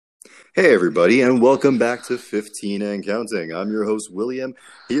Hey, everybody, and welcome back to 15 and Counting. I'm your host, William,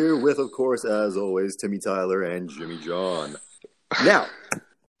 here with, of course, as always, Timmy Tyler and Jimmy John. Now,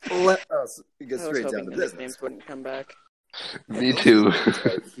 let us get I was straight down hoping to the business. nicknames wouldn't come back. Me too.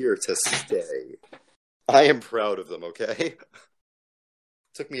 Are here to stay. I am proud of them, okay?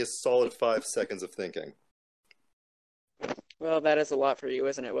 Took me a solid 5 seconds of thinking. Well, that is a lot for you,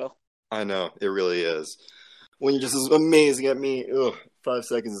 isn't it, Will? I know, it really is. When you're just as amazing at me, 5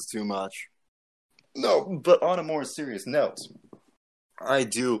 seconds is too much. No, but on a more serious note, I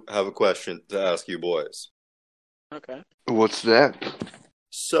do have a question to ask you boys. Okay. What's that?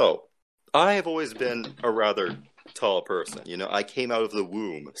 So, I have always been a rather tall person. You know, I came out of the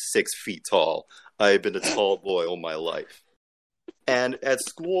womb 6 feet tall. I have been a tall boy all my life. And at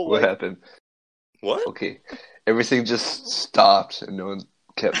school, What like, happened? what? Okay. Everything just stopped and no one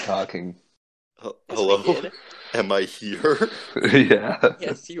kept talking. Yes, Hello? we did. Am I here? Yeah.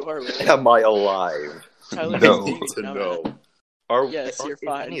 Yes, you are, Will. Am I alive? Tyler No. is I being need to dumbass. know. Are Yes, you're is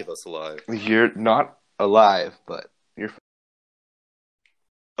fine. any of us alive? You're not alive, but you're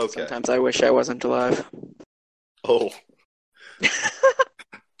Okay. Sometimes I wish I wasn't alive. Oh.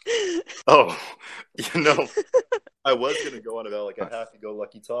 Oh. You know, I was going to go on about like a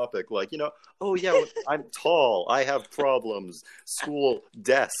happy-go-lucky topic. Like, oh yeah, I'm tall. I have problems. School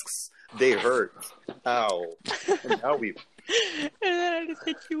desks. They hurt. Ow. And now we... And then I just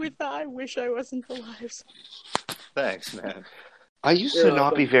hit you with the I wish I wasn't alive. Thanks, man. I used to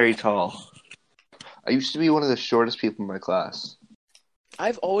not be very tall. I used to be one of the shortest people in my class.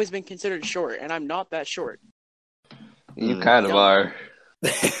 I've always been considered short, and I'm not that short. You kind of No. are.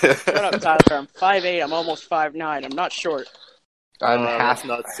 Shut up, Tyler. I'm 5'8". I'm almost 5'9". I'm not short. I'm That's half.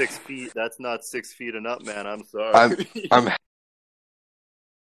 not 6 feet. That's not 6 feet and up, man. I'm sorry. I'm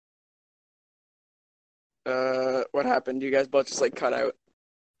What happened? You guys both just, cut out.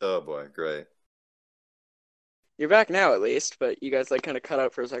 Oh, boy. Great. You're back now, at least, but you guys, kind of cut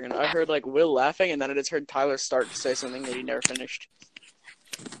out for a second. I heard, Will laughing, and then I just heard Tyler start to say something that he never finished.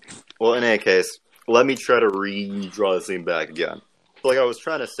 Well, in any case, let me try to redraw the scene back again. Like I was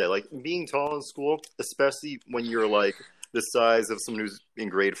trying to say, being tall in school, especially when you're, the size of someone who's in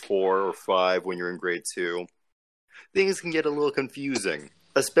grade 4 or 5 when you're in grade 2, things can get a little confusing.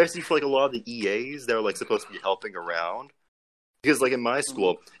 Especially for, a lot of the EAs that are, supposed to be helping around. Because, in my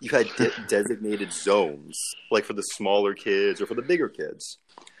school, you had designated zones, for the smaller kids or for the bigger kids.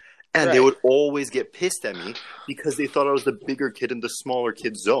 And they would always get pissed at me because they thought I was the bigger kid in the smaller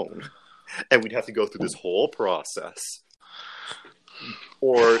kid zone. And we'd have to go through this whole process.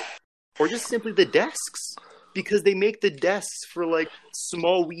 Or just simply the desks. Because they make the desks for,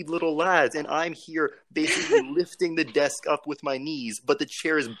 small, wee little lads. And I'm here basically lifting the desk up with my knees, but the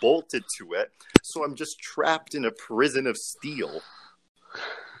chair is bolted to it. So I'm just trapped in a prison of steel.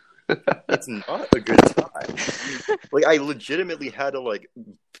 It's not a good time. I legitimately had to,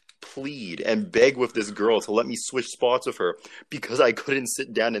 plead and beg with this girl to let me switch spots with her because I couldn't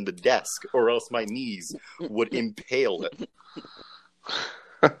sit down in the desk or else my knees would impale it.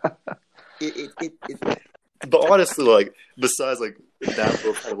 But honestly, besides that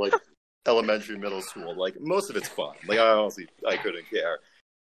book for elementary, middle school, most of it's fun. I couldn't care.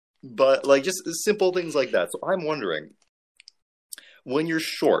 But just simple things like that. So I'm wondering, when you're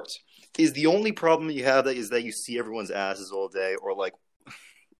short, is the only problem you have that you see everyone's asses all day, or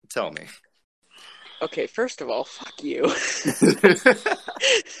tell me. Okay, first of all, fuck you.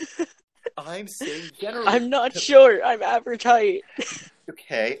 I'm saying generally. I'm not short. I'm average height.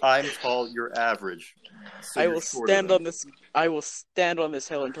 Okay, I'm tall. You're average. So I will stand on this. I will stand on this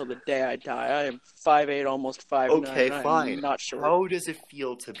hill until the day I die. I am 5'8", almost 5'9". Okay, fine. I'm not short. How does it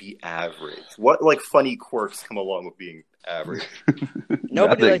feel to be average? What funny quirks come along with being average? Nobody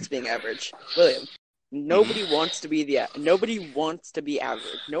Nothing. likes being average, William. Nobody wants to be Nobody wants to be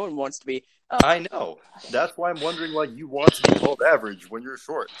average. No one wants to be. I know. That's why I'm wondering why you want to be called average when you're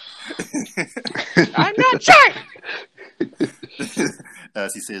short. I'm not short.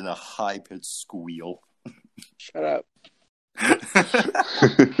 As he says in a high-pitched squeal. Shut up.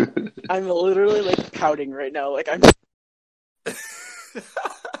 I'm literally pouting right now. I'm.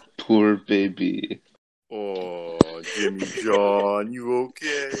 Poor baby. Oh, Jimmy John, you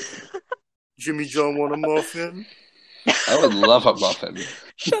okay? Jimmy John want a muffin? I would love a muffin.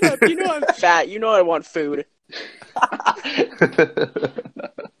 Shut up. You know I'm fat. You know I want food.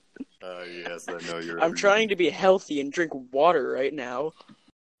 Yes, I know you're. I'm trying to be healthy and drink water right now.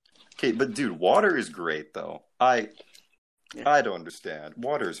 Okay, but dude, water is great though. I don't understand.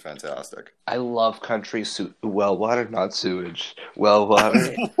 Water is fantastic. I love country well water, not sewage. Well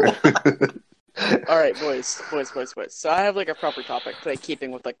water. All right, boys. So I have like a proper topic, like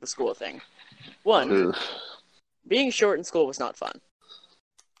keeping with like the school thing. One, Oof. being short in school was not fun.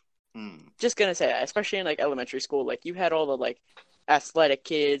 Hmm. Just gonna say that, especially in like elementary school, like you had all the like athletic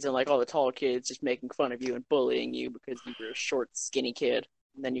kids and like all the tall kids just making fun of you and bullying you because you were a short, skinny kid,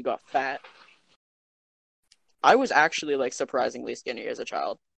 and then you got fat. I was actually like surprisingly skinny as a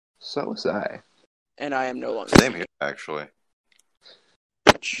child, So was I. and I am no longer. Same here, actually.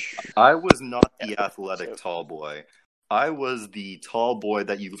 I was not the athletic tall boy. I was the tall boy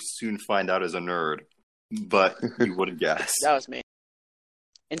that you soon find out is a nerd, but you wouldn't guess. That was me.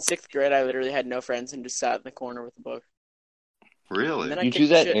 In 6th grade, I literally had no friends and just sat in the corner with a book. Really? And then I You kicked do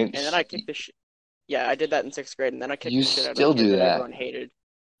the that shit, in- and then I kicked the shit. Yeah, I did that in 6th grade, and then I kicked You the shit out of still the kid do that that. everyone hated.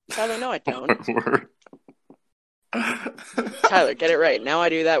 Tyler, no, I don't. Word. Tyler, get it right. Now I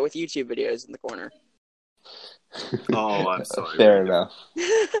do that with YouTube videos in the corner. Oh, I'm sorry. Fair enough.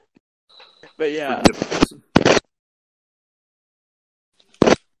 But yeah,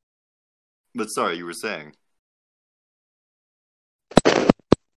 But sorry, you were saying.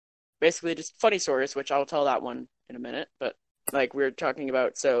 basically just funny stories, which I'll tell that one in a minute. But like we were talking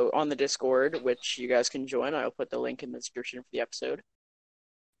about, so on the Discord, which you guys can join, I'll put the link in the description for the episode.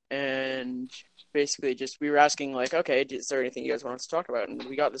 And basically just we were asking like, okay, is there anything you guys want us to talk about? And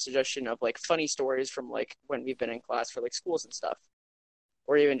we got the suggestion of like funny stories from like when we've been in class for like schools and stuff,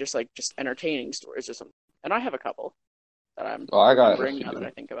 or even just entertaining stories or something. And I have a couple that I'm I got a remembering now few. that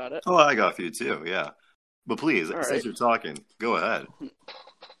I think about it. Oh, I got a few too, yeah. But please, All since right. you're talking, go ahead.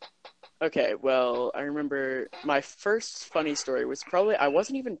 Okay, well, I remember my first funny story was probably, I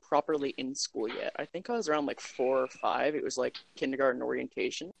wasn't even properly in school yet. I think I was around like 4 or 5. It was like kindergarten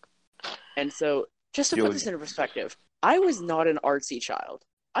orientation. And so, just to put this into perspective, I was not an artsy child.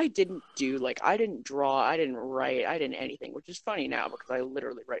 I didn't draw, I didn't write, I didn't anything, which is funny now because I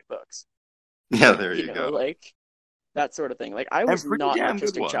literally write books. Yeah, there you You know, go. like, that sort of thing. Like, I was pretty not an damn good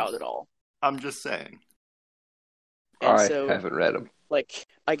artistic ones. child at all. I'm just saying. And I so, haven't read them. like,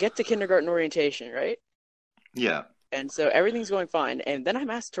 I get to kindergarten orientation, right? Yeah. And so everything's going fine, and then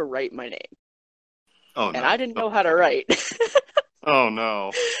I'm asked to write my name. Oh, no. And I didn't know how to write. Oh,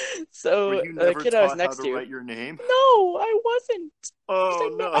 no. So Were you the never kid I was taught next how to to, write your name? no, I wasn't.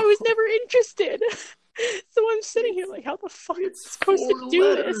 Oh, no. I was never interested. So I'm sitting here like, how the fuck am I It's supposed to 4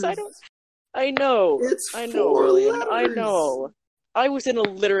 do this? letters. I know. It's I know, 4 William. I letters. know. I was an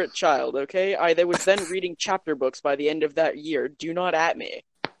illiterate child, okay? I was then reading chapter books by the end of that year. Do not at me.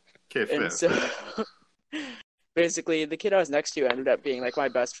 Okay, fair. And so, basically, the kid I was next to ended up being like my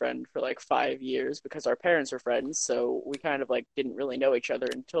best friend for like 5 years because our parents were friends. So we kind of like didn't really know each other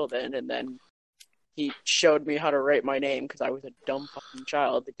until then. And then he showed me how to write my name because I was a dumb fucking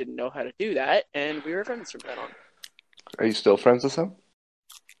child that didn't know how to do that. And we were friends from then on. Are you still friends with him?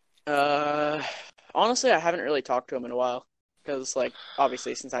 Honestly, I haven't really talked to him in a while because, like,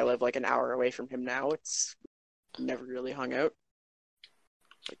 obviously, since I live like an hour away from him now, it's never really hung out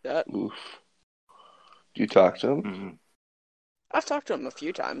like that. Oof. Do you talk to him? Mhm. I've talked to him a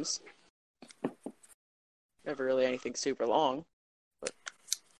few times. Never really anything super long, but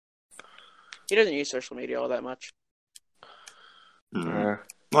he doesn't use social media all that much. Mhm.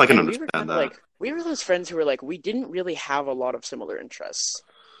 Well, I can And we were understand kind that. of like, we were those friends who were like, we didn't really have a lot of similar interests.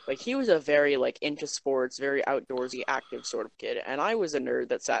 Like, he was a very like into sports, very outdoorsy, active sort of kid, and I was a nerd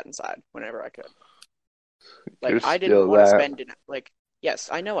that sat inside whenever I could. Like, You're I still didn't want to that. spend it. Like, yes,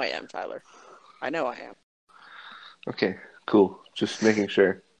 I know I am, Tyler. I know I am. Okay, cool. Just making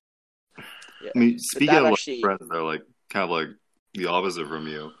sure. Yeah. I mean, But speaking that of like, actually, friends that are like kind of like the opposite from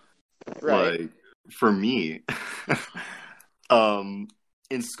you, right? like for me,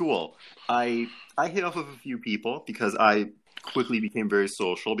 in school, I hit off with a few people because I quickly became very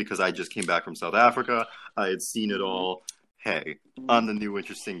social because I just came back from South Africa. I had seen it all. Hey, I'm the new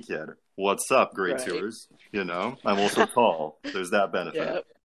interesting kid. What's up, grade Right. tours? You know, I'm also tall. There's that benefit. Yeah.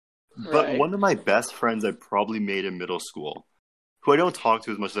 But Right. one of my best friends I probably made in middle school, who I don't talk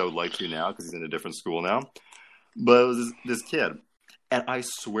to as much as I would like to now because he's in a different school now, but it was this kid. And I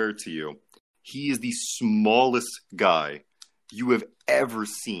swear to you, he is the smallest guy you have ever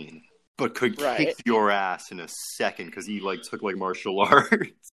seen, but could Right. kick your ass in a second because he like took like martial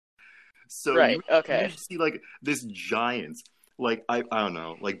arts. So Right. you Okay. see like this giant. Like I don't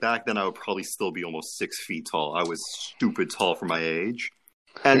know. Like back then I would probably still be almost 6 feet tall. I was stupid tall for my age.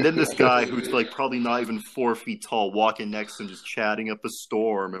 And then this guy who's like probably not even 4 feet tall walking next to him just chatting up a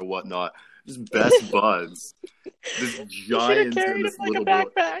storm and whatnot. Just best buds. This You should have giant carried and him this like a little boy.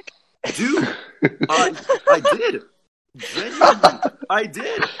 backpack. Dude, I did. Genuinely, I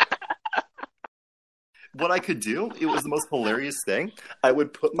did. what I could do, it was the most hilarious thing. I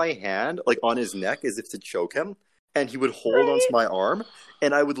would put my hand like on his neck as if to choke him, and he would hold onto my arm,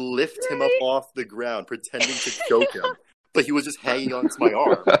 and I would lift him up off the ground, pretending to choke him. But he was just hanging onto my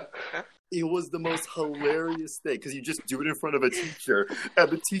arm. It was the most hilarious thing, because you just do it in front of a teacher, and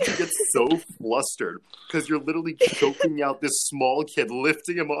the teacher gets so flustered, because you're literally choking out this small kid,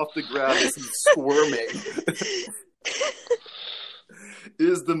 lifting him off the ground as he's squirming. It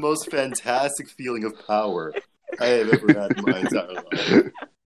is the most fantastic feeling of power I have ever had in my entire life.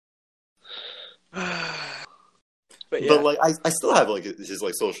 But like, I still have like his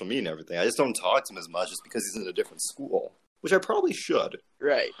like social media and everything. I just don't talk to him as much just because he's in a different school, which I probably should.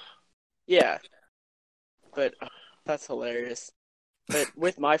 Right. Yeah. But that's hilarious. But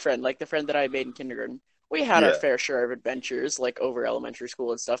with my friend, like the friend that I made in kindergarten, we had our fair share of adventures, like over elementary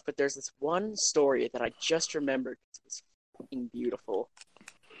school and stuff. But there's this one story that I just remembered. It was fucking beautiful.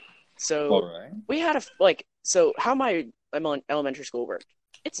 So we had how my elementary school worked.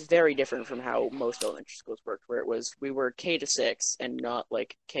 It's very different from how most elementary schools worked, where we were K to 6 and not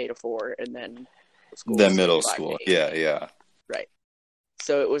like K to 4, and then middle school. Yeah. Right.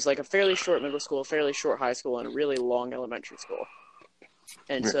 So it was like a fairly short middle school, fairly short high school, and a really long elementary school.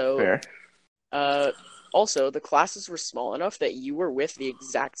 And so, also, the classes were small enough that you were with the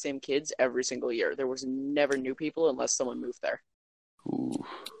exact same kids every single year. There was never new people unless someone moved there. Ooh.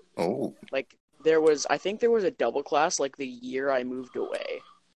 Oh. Like, I think there was a double class, like, the year I moved away.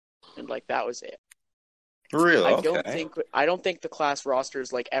 And, like, that was it. Really? I don't think the class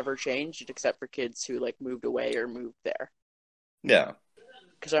rosters, like, ever changed, except for kids who, like, moved away or moved there. Yeah.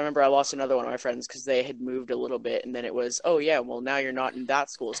 Because I remember I lost another one of my friends because they had moved a little bit, and then it was, oh yeah, well now you're not in that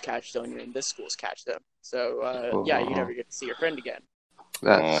school's catch zone, you're in this school's catch zone. So you never get to see your friend again.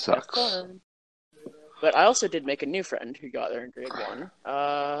 That sucks. Fun. But I also did make a new friend who got there in grade 1.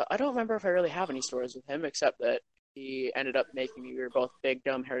 I don't remember if I really have any stories with him, except that he ended up making me. We were both big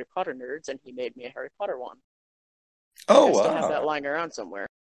dumb Harry Potter nerds, and he made me a Harry Potter one. Oh I wow! still have that lying around somewhere.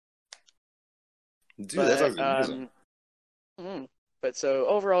 Dude, that sounds amazing. But so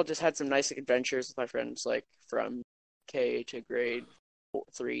overall, just had some nice adventures with my friends, like from K to grade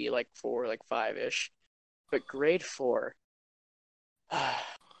 3, like 4, like 5-ish. But grade 4,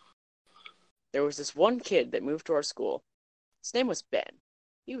 there was this one kid that moved to our school. His name was Ben.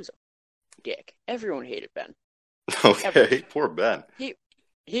 He was a dick. Everyone hated Ben. Okay, Everyone. Poor Ben.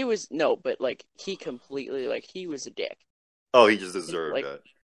 He was he completely, like, he was a dick. Oh, he just deserved it.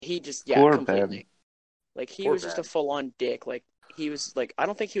 He just, poor completely. Ben. Like, he was just a full-on dick. Like, he was, like, I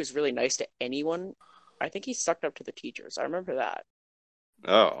don't think he was really nice to anyone. I think he sucked up to the teachers. I remember that.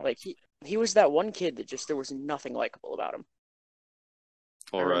 Oh. Like, he was that one kid that just, there was nothing likable about him.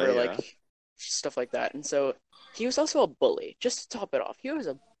 All right, like, stuff like that. And so, he was also a bully. Just to top it off, he was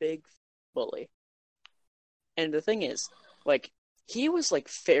a big bully. And the thing is, like, he was, like,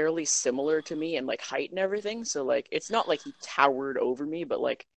 fairly similar to me in, like, height and everything. So, like, it's not like he towered over me, but,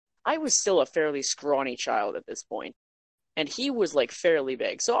 like, I was still a fairly scrawny child at this point. And he was, like, fairly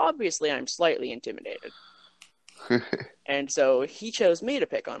big. So obviously I'm slightly intimidated. And so he chose me to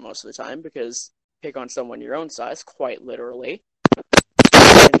pick on most of the time, because pick on someone your own size, quite literally.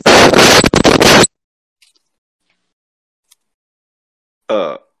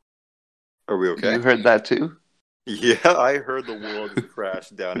 Are we okay? You heard that too? Yeah, I heard the world just crash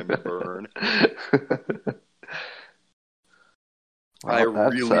down and burn. Wow, I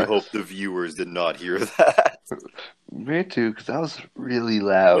really hope the viewers did not hear that. Me too, because that was really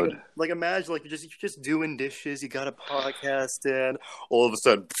loud. Like imagine, like you're just doing dishes, you got a podcast in, all of a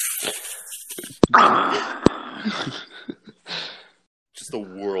sudden, just the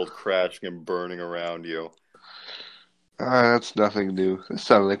world crashing and burning around you. That's nothing new. That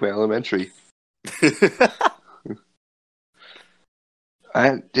sounded like my elementary.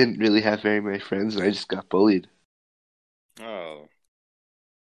 I didn't really have very many friends, and I just got bullied. Oh.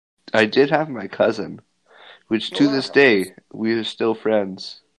 I did have my cousin, which to this day, we are still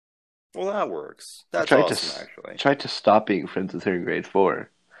friends. Well, that works. That's awesome, actually. I tried to stop being friends with her in grade 4.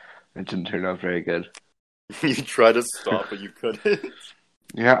 It didn't turn out very good. You tried to stop, but you couldn't?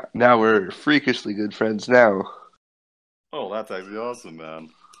 Yeah, now we're freakishly good friends now. Oh, that's actually awesome, man.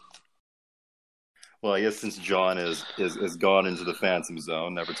 Well, I guess since John is gone into the Phantom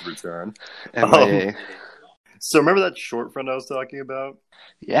Zone, never to return. MIA. So remember that short friend I was talking about?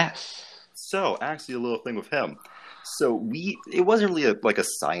 Yes. So actually, a little thing with him. So it wasn't really like a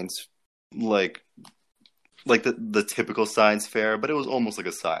science, like the typical science fair, but it was almost like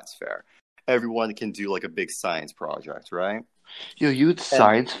a science fair. Everyone can do like a big science project, right? You had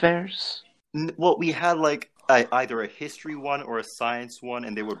science fairs? Well, we had like either a history one or a science one,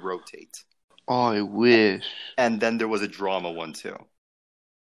 and they would rotate. Oh, I wish. And then there was a drama one too.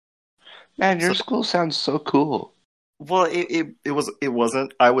 Man, your So- school sounds so cool. Well, it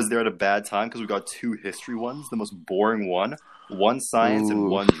wasn't. I was there at a bad time because we got 2 history ones, the most boring one science and Ooh.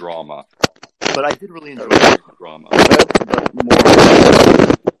 1 drama. But I did really enjoy the drama. But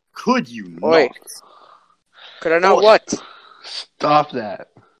more, could you Oi. not? Could I not Oh, what? Stop that.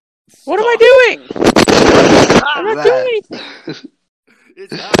 What am I Stop. doing? I'm not doing anything.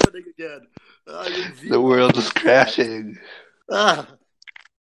 It's happening again. The world is crashing. Ah.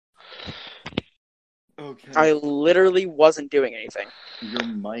 Okay. I literally wasn't doing anything. Your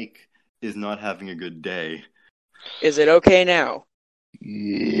mic is not having a good day. Is it okay now?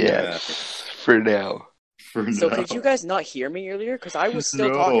 Yes, for now. For So now. could you guys not hear me earlier? Because I was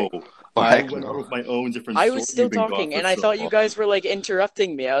still talking. Oh, I heck went no. on with my own different I was story still you've been gone talking, for and I so thought you long. guys were like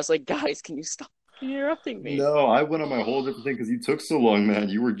interrupting me. I was like, guys, can you stop interrupting me? No, I went on my whole different thing because you took so long, man.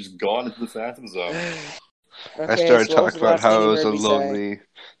 You were just gone into the Phantom Zone. I started so what was talking the about last thing how you I was heard a me say? lonely,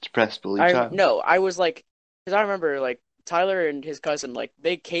 depressed bully child. No, I was like, because I remember like Tyler and his cousin, like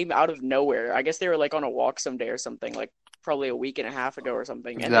they came out of nowhere. I guess they were like on a walk someday or something, like probably a week and a half ago or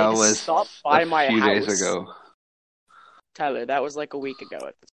something, and That they just was stopped by a my few house. days ago. Tyler, that was like a week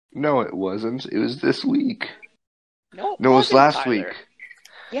ago. No, it wasn't. It was this week. No, No, it was wasn't, last Tyler. week.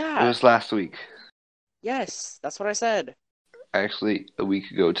 Yeah. It was last week. Yes, that's what I said. Actually, a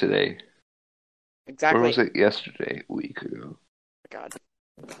week ago today. Exactly. Or was it yesterday? A week ago. God.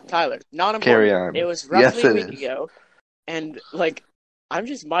 Tyler, not important. Carry on. It was Yes, roughly a it week is. ago, and like I'm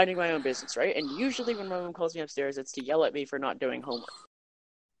just minding my own business, right? And usually when my mom calls me upstairs, it's to yell at me for not doing homework,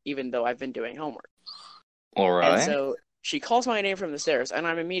 even though I've been doing homework. All right. And so she calls my name from the stairs, and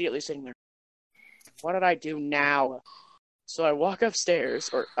I'm immediately sitting there. What did I do now? So I walk upstairs,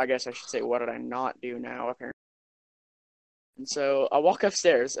 or I guess I should say, what did I not do now, apparently. And so I walk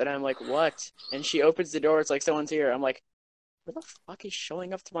upstairs, and I'm like, what? And she opens the door, it's like someone's here. I'm like, who the fuck is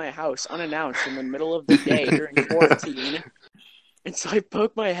showing up to my house unannounced in the middle of the day during quarantine? And so I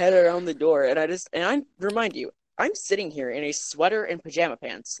poke my head around the door, and I remind you, I'm sitting here in a sweater and pajama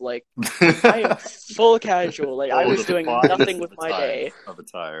pants. Like, I am full casual. Like, I Oh, was the doing finest nothing with of my attire- day. Of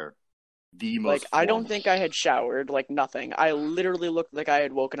attire. The Like, most I don't formal. think I had showered, like, nothing. I literally looked like I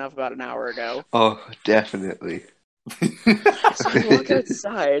had woken up about an hour ago. Oh, definitely. So I walk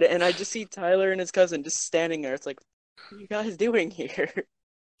outside, and I just see Tyler and his cousin just standing there. It's like, what are you guys doing here?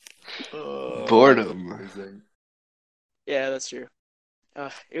 Oh, Boredom. amazing. Yeah, that's true.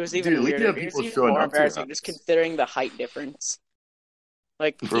 It was even Dude, at least you weirder. have It was people even showing more up to your embarrassing, just house. considering the height difference.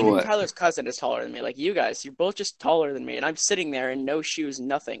 Like, For even what? Tyler's cousin is taller than me. Like, you guys, you're both just taller than me, and I'm sitting there in no shoes,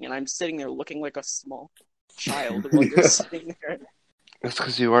 nothing, and I'm sitting there looking like a small child while you're sitting there. That's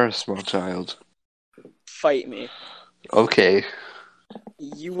because you are a small child. Fight me. Okay.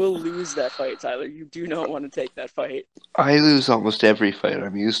 You will lose that fight, Tyler. You do not want to take that fight. I lose almost every fight.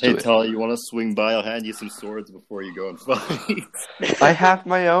 I'm used to Hey, it. Tyler, you want to swing by? I'll hand you some swords before you go and fight. I have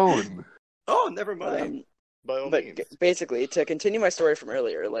my own. Oh, never mind. By all But means. basically, to continue my story from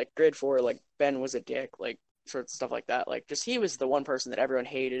earlier, like grade 4, like Ben was a dick, like sort of stuff like that. Like just he was the one person that everyone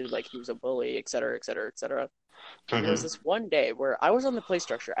hated, like he was a bully, etc., etc., etc. And there was this one day where I was on the play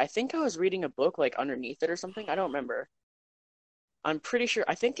structure. I think I was reading a book like underneath it or something. I don't remember. I'm pretty sure.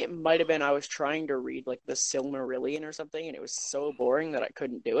 I think it might have been I was trying to read like the Silmarillion or something, and it was so boring that I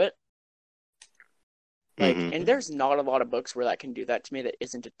couldn't do it. Like, Mhm. and there's not a lot of books where that can do that to me that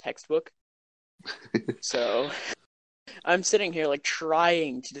isn't a textbook. So I'm sitting here like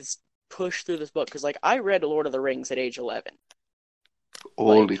trying to just push through this book because like I read Lord of the Rings at age 11.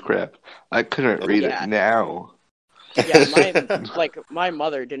 Holy crap. I couldn't read yeah. it now. Yeah, my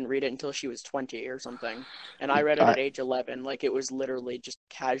mother didn't read it until she was 20 or something, and I read it at age 11. Like it was literally just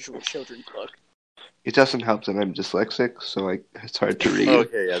casual children's book. It doesn't help that I'm dyslexic, so it's hard to read.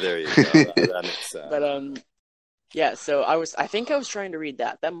 Okay, yeah, there you go. That makes sense. But yeah. So I think I was trying to read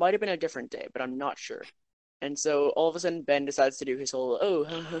that. That might have been a different day, but I'm not sure. And so all of a sudden Ben decides to do his whole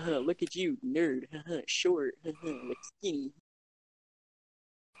look at you nerd, short, like skinny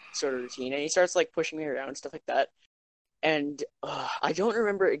sort of routine, and he starts like pushing me around and stuff like that. And I don't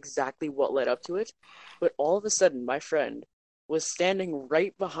remember exactly what led up to it, but all of a sudden my friend was standing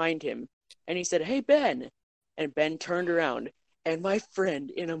right behind him, and he said, "Hey Ben," and Ben turned around, and my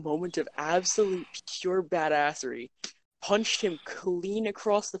friend, in a moment of absolute pure badassery, punched him clean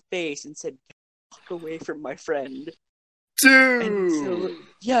across the face and said, "Get the fuck away from my friend." Dude! And so,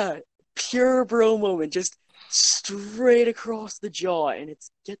 yeah, pure bro moment, just straight across the jaw, and it's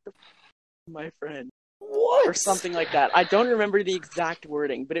 "get the fuck from my friend." What? Or something like that. I don't remember the exact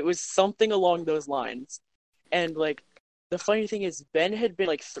wording, but it was something along those lines. And like, the funny thing is, Ben had been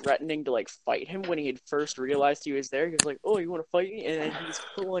like threatening to like fight him when he had first realized he was there. He was like, "Oh, you want to fight me?" And then he just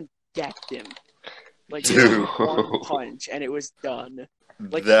full on decked him. Like just Dude. one punch, and it was done.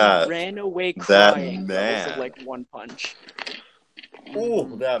 Like he that ran away that crying man. because of like one punch.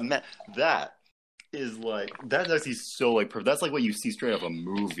 Oh, that man. That is like that's actually so like that's like what you see straight out of a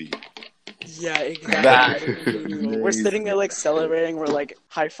movie. Yeah, That exactly. is We're sitting there like amazing. celebrating. We're like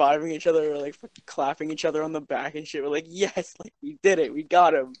high fiving each other. We're like clapping each other on the back and shit. We're like, yes, like we did it. We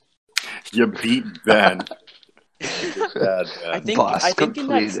got him. You beat Ben. Bad, I bad. think in that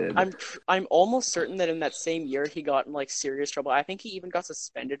completed. I'm almost certain that in that same year he got in like serious trouble. I think he even got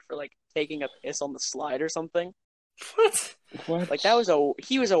suspended for like taking a piss on the slide or something. What? Like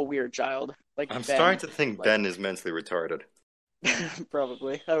he was a weird child. Like I'm Ben, starting to think like- Ben is mentally retarded.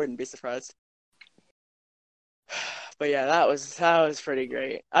 probably. I wouldn't be surprised. But yeah, that was pretty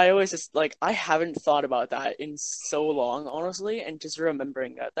great. I always just like I haven't thought about that in so long, honestly, and just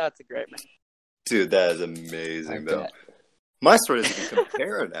remembering that's a great man. Dude, that is amazing, I though. bet. My story doesn't even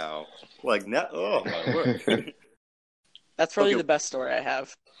compare now. Like, now, oh my word. That's probably Okay. the best story I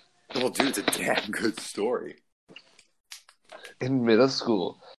have. Well, dude, it's a damn good story. In middle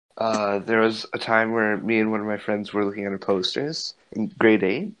school, there was a time where me and one of my friends were looking at our posters in grade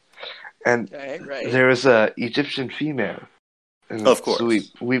 8, and Okay, right. there was a Egyptian female. And Of course. So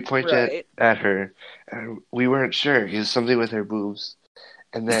we pointed Right. at her, and we weren't sure. It was something with her boobs.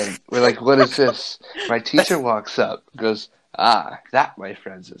 And then we're like, what is this? My teacher walks up, goes, that, my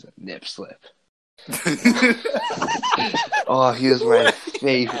friends, is a nip slip. Oh, he was my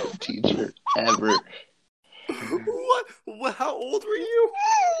favorite teacher ever. What? How old were you?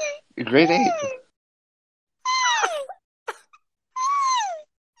 Grade 8.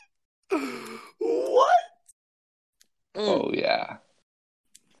 What? Oh, yeah.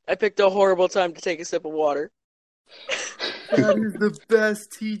 I picked a horrible time to take a sip of water. That is the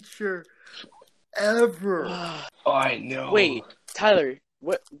best teacher ever. Oh, I know. Wait, Tyler,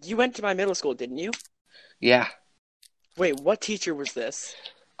 what? You went to my middle school, didn't you? Yeah. Wait, what teacher was this?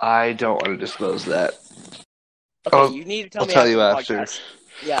 I don't want to disclose that. Okay, Oh, you need to tell I'll me tell after you the after. podcast.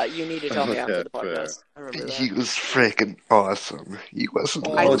 Yeah, you need to tell me after the Okay, fair. podcast. I remember He that. was freaking awesome. He wasn't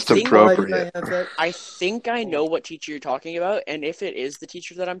the I most think- appropriate. I think I know what teacher you're talking about, and if it is the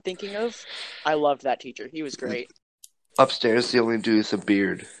teacher that I'm thinking of, I loved that teacher. He was great. Upstairs, the only dude is a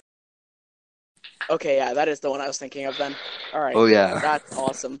beard. Okay, yeah, that is the one I was thinking of then. All right. Oh, yeah. That's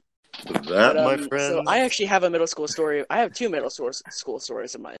awesome. That, my So friend. I actually have a middle school story. I have two middle school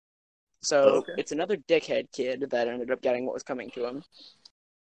stories of mine. So Okay. it's another dickhead kid that ended up getting what was coming to him.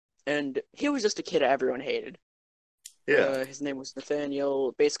 And he was just a kid everyone hated. Yeah. His name was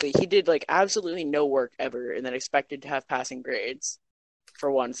Nathaniel. Basically, he did like absolutely no work ever and then expected to have passing grades, for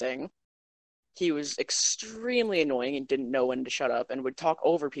one thing. He was extremely annoying and didn't know when to shut up and would talk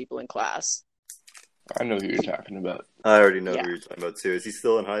over people in class. I know who you're talking about. I already know Yeah. who you're talking about too. Is he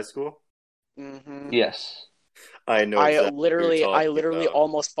still in high school? Mm-hmm. Yes. I know. I exactly who literally you're talking about.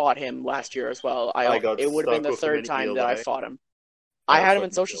 almost fought him last year as well. I got it would have been stuck the with him third in time that I ELI. fought him. I had him in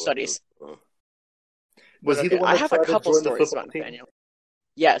fucking social ELI. studies. Was he the Okay, one I that have a tried to couple join the stories football about team? Nathaniel.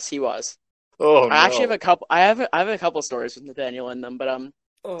 Yes, he was. Oh no! I actually have a couple. I have a couple stories with Nathaniel in them, but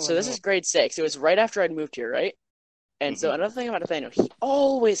Oh, So this no. is grade 6. It was right after I'd moved here, right? And so another thing about Nathaniel, he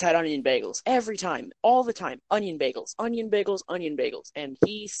always had onion bagels every time, all the time. Onion bagels, onion bagels, onion bagels, and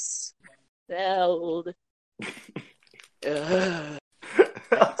he smelled. Ugh.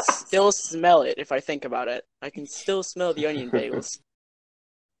 I can still smell it if I think about it. I can still smell the onion bagels.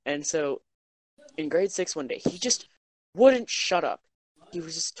 And so, in grade 6 one day, he just wouldn't shut up. He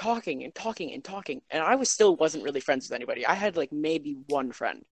was just talking and talking and talking, and I wasn't really friends with anybody. I had like maybe one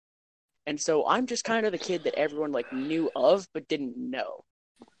friend. And so I'm just kind of the kid that everyone like knew of but didn't know.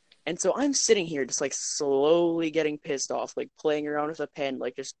 And so I'm sitting here just like slowly getting pissed off, like playing around with a pen,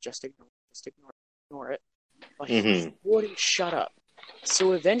 like just ignore it. But he wouldn't shut up.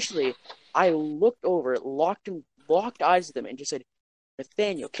 So eventually I looked over, locked eyes with him and just said,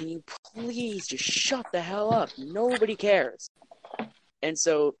 Nathaniel, can you please just shut the hell up? Nobody cares. And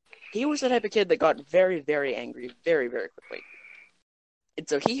so he was the type of kid that got very, very angry very, very quickly. And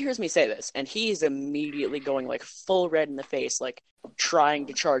so he hears me say this, and he's immediately going like full red in the face, like trying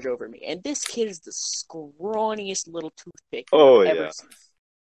to charge over me. And this kid is the scrawniest little toothpick Oh, I've ever yeah. seen.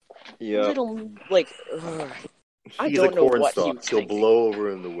 Yeah. Little, like, ugh. I He's don't a know corn what he stalk. was He'll thinking. blow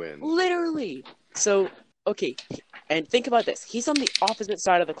over in the wind. Literally. So, okay, and think about this. He's on the opposite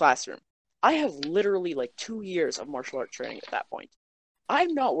side of the classroom. I have literally like 2 years of martial arts training at that point.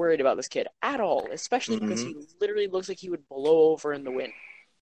 I'm not worried about this kid at all, especially because he literally looks like he would blow over in the wind.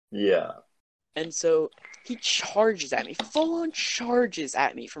 Yeah. And so he charges at me, full on charges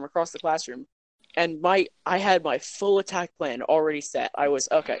at me from across the classroom. And I had my full attack plan already set. I was,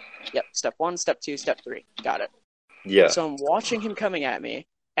 okay, yep, step 1, step 2, step 3. Got it. Yeah. So I'm watching him coming at me,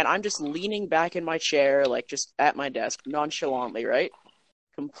 and I'm just leaning back in my chair, like just at my desk, nonchalantly, right?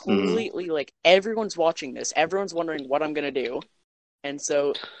 Completely, like, everyone's watching this. Everyone's wondering what I'm going to do. And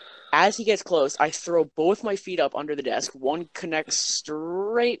so as he gets close, I throw both my feet up under the desk. One connects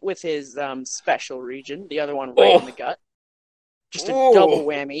straight with his special region, the other one right in the gut. Just a double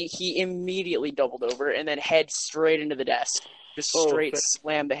whammy. He immediately doubled over and then head straight into the desk. Just straight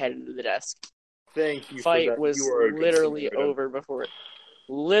slammed the head into the desk. Thank you. Fight was literally over before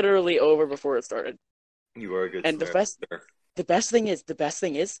it started. You are a good. And the best thing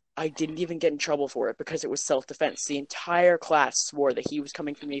is, I didn't even get in trouble for it because it was self-defense. The entire class swore that he was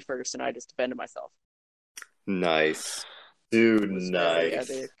coming for me first, and I just defended myself. Nice, dude.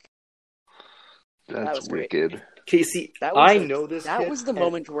 Nice. That's wicked. Great. Casey, I know this. That was the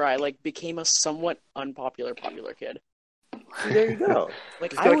moment where I became a somewhat popular kid. There you go.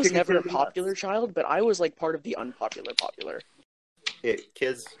 I was never a popular child, but I was part of the unpopular popular. Hey,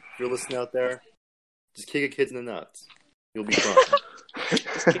 kids, if you're listening out there, just kick a kid in the nuts. You'll be fine.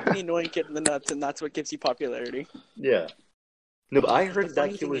 Just kick the annoying kid in the nuts, and that's what gives you popularity. Yeah. No, but I heard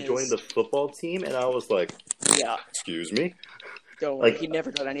that kid was joining the football team, and I was like, yeah. Excuse me? Don't worry, he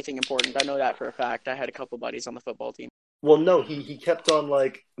never did anything important. I know that for a fact. I had a couple buddies on the football team. Well, no, he kept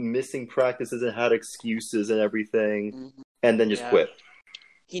on, missing practices and had excuses and everything, and then just quit.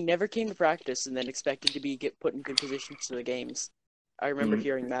 He never came to practice and then expected to get put in good positions to the games. I remember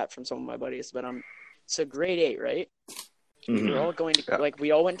hearing that from some of my buddies, but so grade 8, right? Mm-hmm. We were all going to we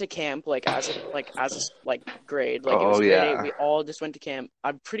all went to camp as a grade. It Oh, was grade yeah. 8. We all just went to camp.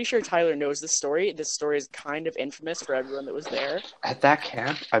 I'm pretty sure Tyler knows this story. This story is kind of infamous for everyone that was there. At that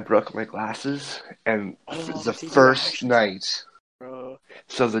camp, I broke my glasses, and the see, first night. Bro.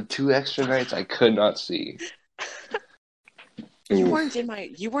 So the 2 extra nights I could not see. You weren't in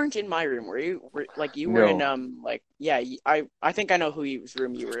my room, were you? You were in I think I know whose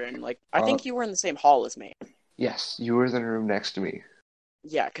room you were in. I think you were in the same hall as me. Yes, you were in the room next to me.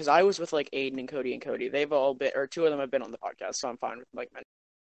 Yeah, because I was with Aiden and Cody. They've all been, or 2 of them have been on the podcast, so I'm fine with mentioning.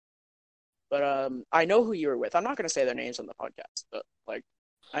 But I know who you were with. I'm not gonna say their names on the podcast, but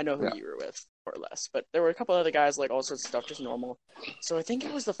I know who you were with, more or less. But there were a couple other guys, all sorts of stuff, just normal. So I think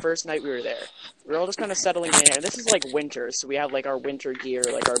it was the first night we were there. We were all just kind of settling in, and this is winter, so we have our winter gear,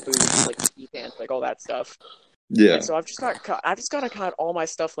 our boots, ski pants, all that stuff. Yeah. And so I've just got all my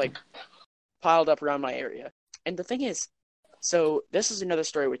stuff piled up around my area. And the thing is, so this is another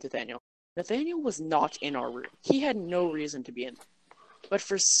story with Nathaniel. Nathaniel was not in our room. He had no reason to be in there. But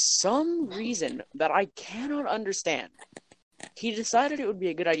for some reason that I cannot understand, he decided it would be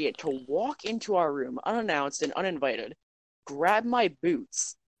a good idea to walk into our room unannounced and uninvited, grab my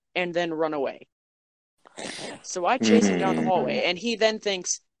boots, and then run away. So I chase him down the hallway, and he then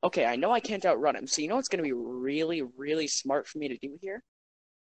thinks, okay, I know I can't outrun him, so you know what's going to be really, really smart for me to do here?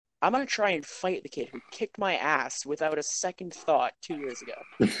 I'm going to try and fight the kid who kicked my ass without a second thought 2 years ago.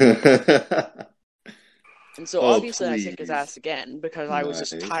 And so obviously I kicked his ass again because I was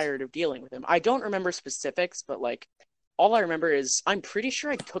just tired of dealing with him. I don't remember specifics, but all I remember is I'm pretty sure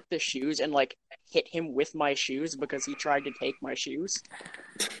I took the shoes and hit him with my shoes because he tried to take my shoes.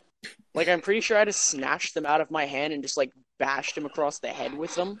 I'm pretty sure I just snatched them out of my hand and just bashed him across the head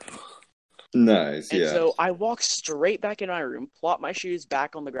with them. Nice, and so I walk straight back in my room, plop my shoes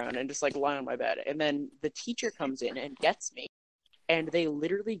back on the ground, and just lie on my bed. And then the teacher comes in and gets me. And they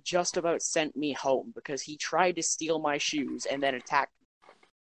literally just about sent me home because he tried to steal my shoes and then attacked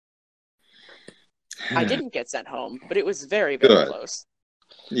me. I didn't get sent home, but it was very, very close.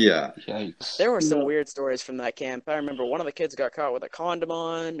 Yeah. Yikes. There were some weird stories from that camp. I remember one of the kids got caught with a condom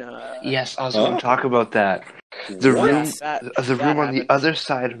on. Yes, I was going to talk about that. The room on the other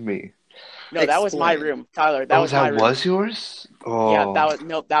side of me. No, that was my room, Tyler. That was my room. That was yours? Oh. Yeah,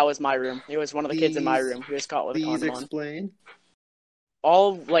 that was my room. It was one of the kids in my room who was caught with a condom on. Please explain.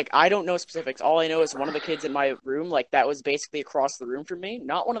 I don't know specifics. All I know is one of the kids in my room, that was basically across the room from me.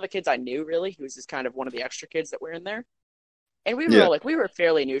 Not one of the kids I knew, really. He was just kind of one of the extra kids that were in there. And we were we were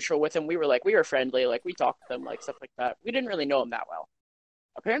fairly neutral with him. We were friendly. We talked to him, stuff like that. We didn't really know him that well.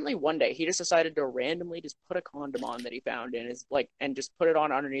 Apparently one day he just decided to randomly just put a condom on that he found in his and just put it on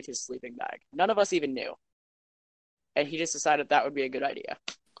underneath his sleeping bag. None of us even knew. And he just decided that would be a good idea.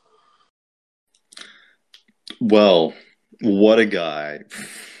 Well, what a guy.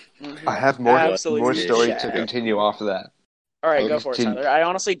 Mm-hmm. I have more story to continue off of that. All right, go for it, Tyler. I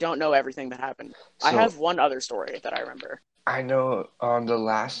honestly don't know everything that happened. I have one other story that I remember. I know on the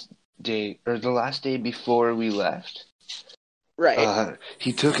last day, or the last day before we left, Right.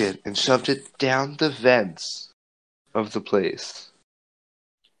 he took it and shoved it down the vents of the place.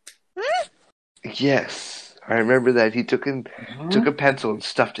 Yes, I remember that. He took a pencil and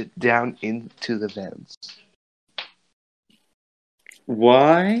stuffed it down into the vents.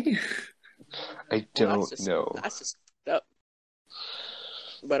 Why? I Well, don't know. That's just up.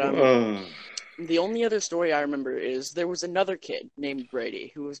 But the only other story I remember is there was another kid named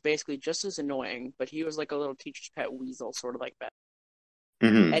Brady who was basically just as annoying, but he was like a little teacher's pet weasel, sort of like that.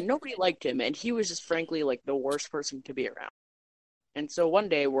 Mhm. And nobody liked him, and he was just frankly like the worst person to be around. And so one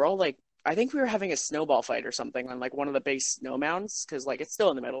day we're all like, I think we were having a snowball fight or something on like one of the base snow mounds because like it's still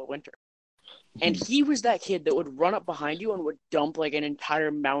in the middle of winter. And he was that kid that would run up behind you and would dump like an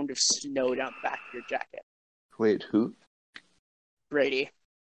entire mound of snow down the back of your jacket. Wait, who? Brady.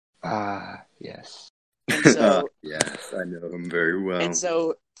 Yes. And so, yes, I know him very well. and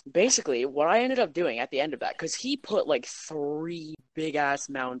so basically what I ended up doing at the end of that, because he put like 3 big ass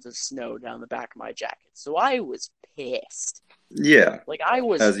mounds of snow down the back of my jacket. So I was pissed. Yeah. Like I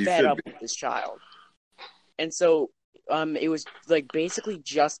was As you fed should up be. with this child. And so it was like basically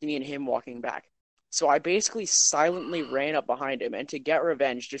just me and him walking back. So I basically silently ran up behind him and to get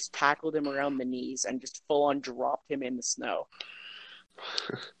revenge just tackled him around the knees and just full on dropped him in the snow.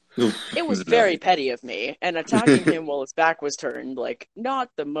 It was very petty of me, and attacking him while his back was turned, like, not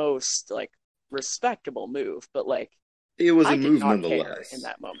the most, like, respectable move, but, like, It was I a did move not care nonetheless. in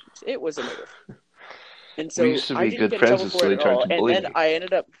that moment. It was a move. And so We used to I be didn't good get in friends trouble for it until at he all, tried to and bully then me.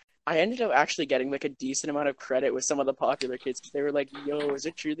 I ended up actually getting, like, a decent amount of credit with some of the popular kids, because they were like, yo, is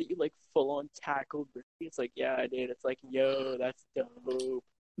it true that you, like, full-on tackled Ricky? It's like, yeah, I did. It's like, yo, that's dope.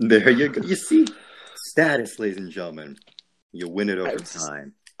 There you go. You see, status, ladies and gentlemen. You win it over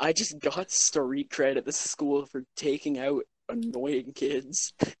time. I just got street cred at this school for taking out annoying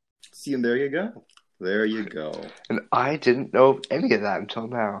kids. See, and there you go. There you go. And I didn't know any of that until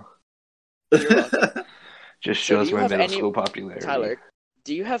now. You're welcome. Just So do shows you my have middle any- school popularity. Tyler,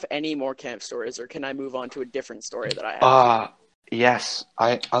 do you have any more camp stories, or can I move on to a different story that I have? Yes.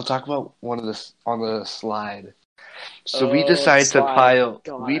 I'll talk about one of this on the slide. So we Oh, decided to slide. pile.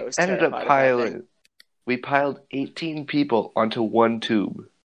 God, we I was ended up terrified of that piling. We piled 18 people onto one tube.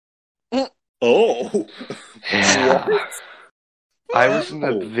 Oh. Yeah. I was in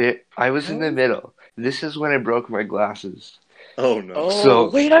Oh. the middle. This is when I broke my glasses. Oh, no. Oh, So-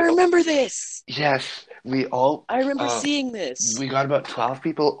 wait, I remember this! Yes, we all. I remember seeing this. We got about 12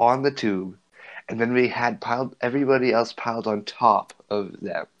 people on the tube, and then we had everybody else piled on top of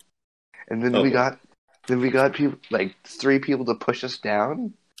them, and then Oh. we got people like 3 people to push us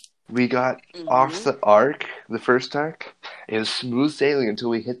down. We got off the arc, the first arc. It was smooth sailing until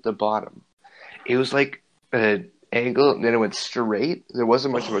we hit the bottom. It was like an angle, and then it went straight. There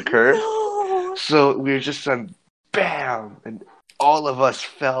wasn't much of a curve, No! so we were just on bam, and all of us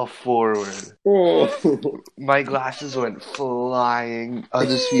fell forward. Oh. My glasses went flying.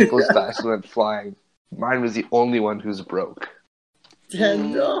 Other people's glasses went flying. Mine was the only one who's broke.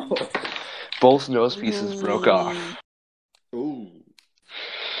 No. Both nose pieces broke off. Ooh.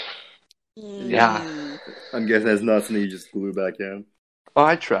 Yeah. I'm guessing that's not something you just glue back in. Oh,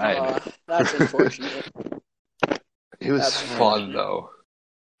 I tried. That's unfortunate. It was that's fun, though.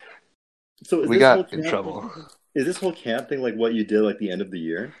 So is We this whole got in camp- trouble. Is this whole camp thing like what you did like the end of the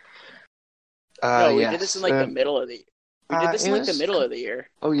year? No, we yes. did this in like the middle of the. We did this in it like the was- middle of the year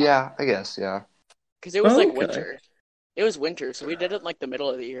Oh, yeah, I guess, yeah. because it was like Okay. winter. It was winter, so we did it in like the middle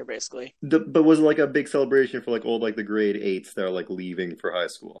of the year, basically. But was it like a big celebration for like all like the grade 8s that are like leaving for high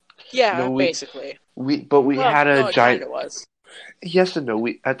school? Yeah, No, we- basically. We Well, had a no, it giant. kinda was. Yes and no.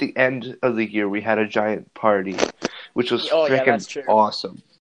 We at the end of the year we had a giant party, which was Oh, yeah, that's true. freaking awesome.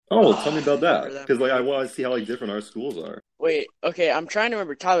 Oh, well, tell me about I that remember that because like I movie. want to see how like different our schools are. Wait, okay, I'm trying to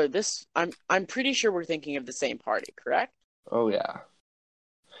remember, Tyler. I'm pretty sure we're thinking of the same party, correct? Oh yeah.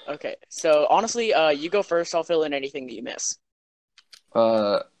 Okay, so honestly, you go first. I'll fill in anything that you miss.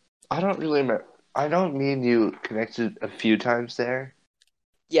 I don't really remember. I know me and you connected a few times there.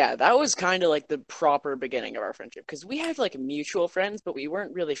 Yeah, that was kind of like the proper beginning of our friendship because we had like mutual friends, but we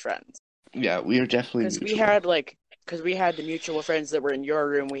weren't really friends. Yeah, we were definitely Because we mutual. we had the mutual friends that were in your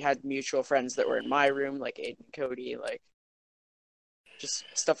room. We had mutual friends that were in my room, like Aiden, Cody, like just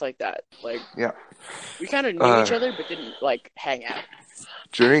stuff like that. Like, Yeah. we kind of knew each other, but didn't like hang out.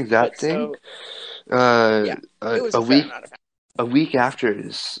 During that But thing, yeah, it was a a fair week amount of time. a week after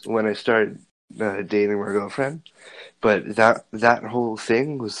is when I started dating my girlfriend. But that whole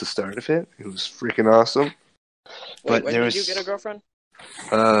thing was the start of it. It was freaking awesome. Wait, but when there did you was- get a girlfriend?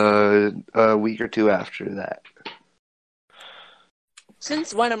 A week or two after that.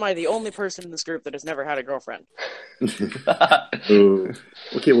 Since when am I the only person in this group that has never had a girlfriend? Ooh.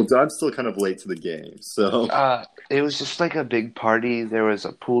 Okay, well, I'm still kind of late to the game, so It was just like a big party. There was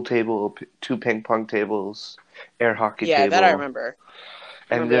a pool table, 2 ping pong tables, air hockey Yeah, table. that I remember.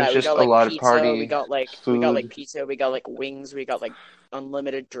 And Remember there's that we just got a like lot pizza, of party we got like food. pizza, we got like wings, we got like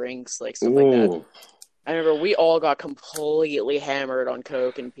unlimited drinks, like stuff like that. ooh, I remember we all got completely hammered on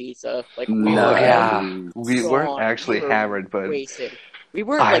Coke and pizza. Like we Oh were yeah, nice. we weren't gone. actually We were hammered, but wasted. We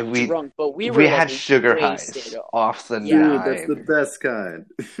weren't like we drunk, but we were we like had sugar wasted. highs off the Yeah. Dude, that's the 9. best kind.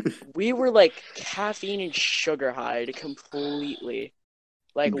 We were like caffeine and sugar high completely.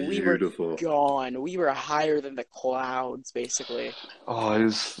 Like we were Beautiful. gone. We were higher than the clouds, basically. Oh, it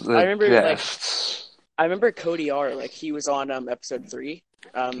was the I remember, like, best. I remember Cody R. Like he was on episode 3.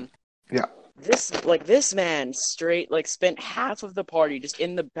 Yeah. This man straight like spent half of the party just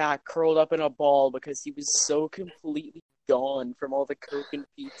in the back, curled up in a ball because he was so completely gone from all the Coke and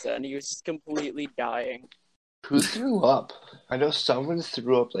pizza, and he was just completely dying. Who threw up? I know someone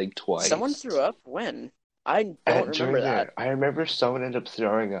threw up like twice. Someone threw up? When? I don't remember that. I remember someone ended up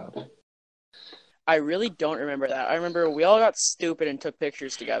throwing up. I really don't remember that. I remember we all got stupid and took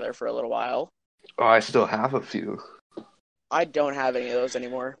pictures together for a little while. Oh, I still have a few. I don't have any of those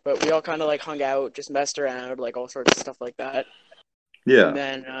anymore, but we all kind of like hung out, just messed around, like all sorts of stuff like that. Yeah. And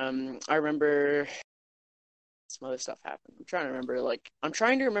then I remember some other stuff happened. I'm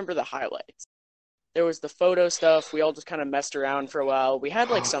trying to remember the highlights. There was the photo stuff. We all just kind of messed around for a while. We had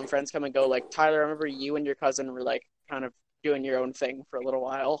like some friends come and go. Like Tyler, I remember you and your cousin were like kind of doing your own thing for a little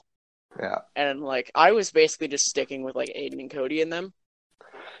while. Yeah. And like I was basically just sticking with like Aiden and Cody and them.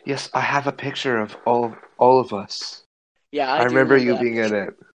 Yes, I have a picture of all of us. Yeah, I remember you that being in picture.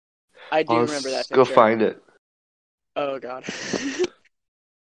 it. I do I'll remember that picture. Go find it. Oh god.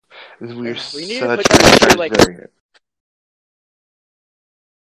 We were We need to such put that picture, good like- during it.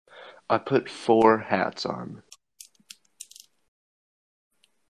 I put 4 hats on.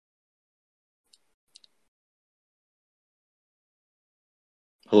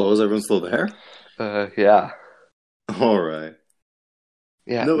 Hello, is everyone still there? Yeah. All right.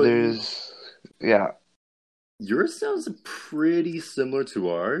 Yeah, No, yeah. Yours sounds pretty similar to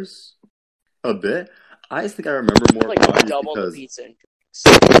ours. A bit. I think I remember more like of mine double the because... pizza and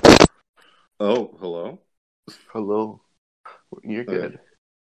drinks. Oh, hello? Hello. You're Okay. good.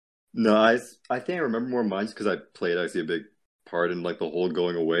 No, I think I remember more of mine because I played actually a big part in like the whole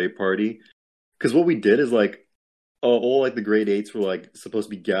going away party. Because what we did is like all like the grade 8s were like supposed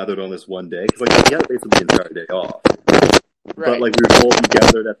to be gathered on this one day because like we had basically the entire day off. Right. But like we would all be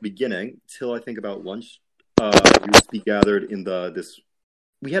gathered at the beginning till I think about lunch. We would be gathered in this.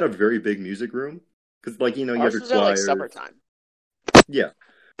 We had a very big music room because like you Ours have your was at like choirs. supper time. Yeah.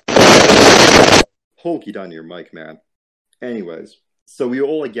 Hokey down your mic, man. Anyways, so we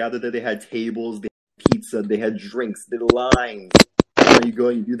all like gathered there. They had tables, they had pizza, they had drinks, they had lines. And you go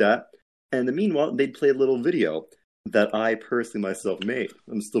and you do that. And in the meanwhile, they'd play a little video that I personally myself made.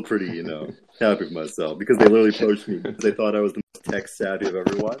 I'm still pretty, happy with myself because they literally approached me because they thought I was the most tech savvy of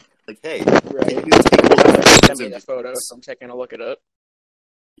everyone. Like, hey, Right. can you take all Tyler these sent me photos the and photo, so I'm taking a look at it.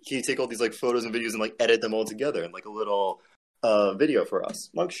 can you take all these like photos and videos and like edit them all together in like a little video for us?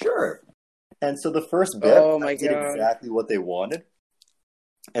 I'm like, sure. And so the first bit, Oh my I did God. exactly what they wanted.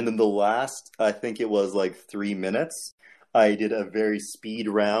 And then the last, I think it was like 3 minutes, I did a very speed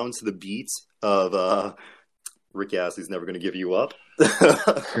round to the beat of Rick Astley's Never Gonna Give You Up.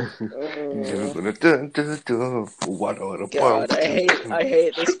 Oh, God, I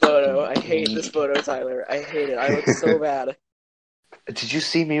hate this photo. I hate this photo, Tyler. I hate it. I look so bad. Did you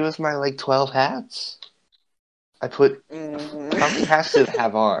see me with my like 12 hats? I put. How many Mm. hats did I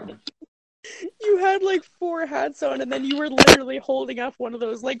have on? You had like 4 hats on, and then you were literally holding up one of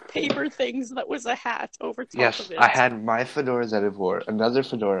those like paper things that was a hat over top Yes, of it. I had my fedora that I wore, another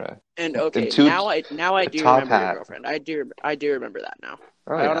fedora. And okay, and two- now I do top remember your hat. girlfriend. I do remember that now.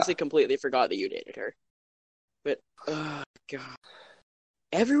 Oh, I yeah. honestly completely forgot that you dated her. But oh god,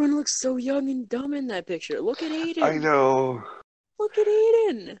 everyone looks so young and dumb in that picture. Look at Aiden. I know. Look at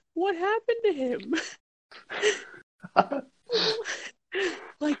Aiden. What happened to him?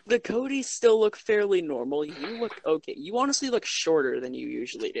 Like the Codys still look fairly normal. You look okay. You honestly look shorter than you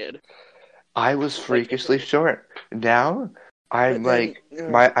usually did. I was freakishly short. Now, I'm But then- like,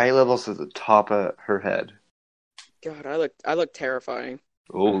 my eye level's at the top of her head. God, I look terrifying.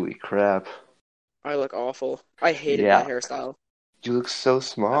 Holy crap. I look awful. I hated Yeah. that hairstyle. You look so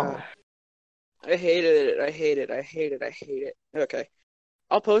small. I hated it. I hate it. I hate it. I hate it. Okay.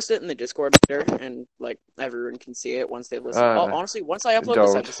 I'll post it in the Discord later, and like everyone can see it once they listen. Honestly, once I upload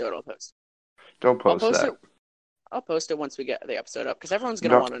this don't. episode, I'll post. Don't I'll post post that. it. I'll post it once we get the episode up because everyone's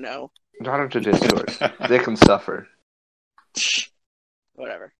gonna want to know. Not onto Discord. They can suffer.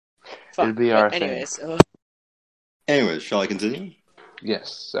 Whatever. It'll be our anyways, thing. Anyways, shall I continue?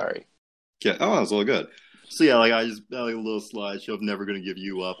 Yes, sorry. Yeah. Oh, that's all good. So yeah, like I just had like a little slideshow of Never Gonna Give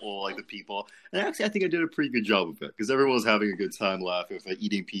You Up, all like the people, and actually I think I did a pretty good job of it because everyone was having a good time laughing, with, like,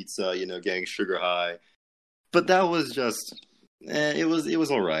 eating pizza, getting sugar high. But that was just, it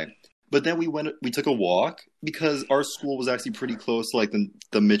was all right. But then we took a walk because our school was actually pretty close to like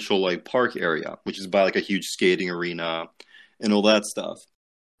the Mitchell like park area, which is by like a huge skating arena and all that stuff.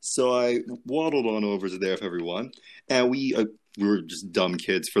 So I waddled on over to there with everyone, and we were just dumb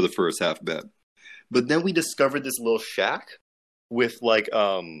kids for the first half bit. But then we discovered this little shack with like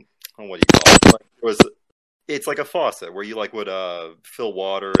what do you call it? Like, it's like a faucet where you like would fill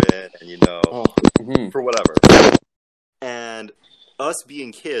water in and for whatever. And us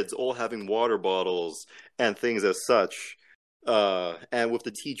being kids, all having water bottles and things as such, and with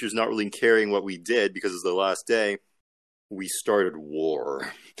the teachers not really caring what we did because it's the last day, we started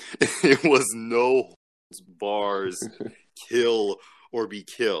war. It was no bars, kill or be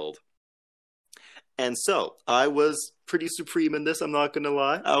killed. And so, I was pretty supreme in this, I'm not going to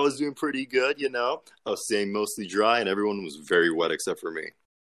lie. I was doing pretty good, I was staying mostly dry, and everyone was very wet except for me.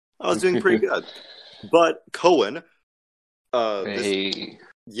 I was doing pretty good. But Cohen... Cohen.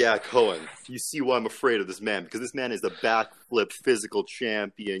 You see why I'm afraid of this man, because this man is the backflip physical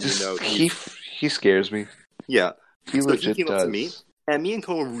champion, He scares me. Yeah. He so he came up to me, and me and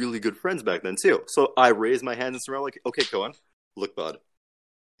Cohen were really good friends back then, too. So I raised my hands and surrounded like, okay, Cohen, look, bud.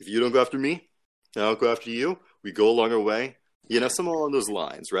 If you don't go after me, I don't go after you. We go along our way. Somewhere along those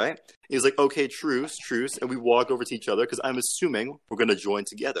lines, right? He's like, okay, truce. And we walk over to each other because I'm assuming we're going to join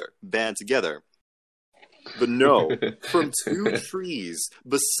together, band together. But no, from two trees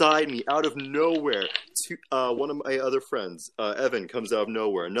beside me, out of nowhere, one of my other friends, Evan, comes out of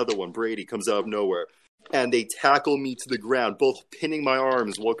nowhere. Another one, Brady, comes out of nowhere. And they tackle me to the ground, both pinning my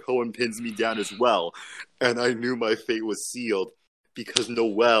arms while Cohen pins me down as well. And I knew my fate was sealed. Because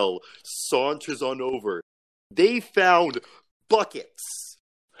Noel saunters on over. They found buckets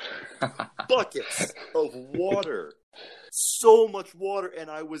of water. So much water, and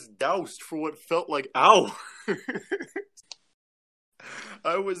I was doused for what felt like hours.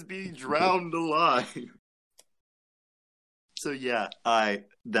 I was being drowned alive. So yeah,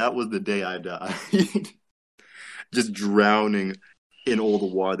 that was the day I died. Just drowning in all the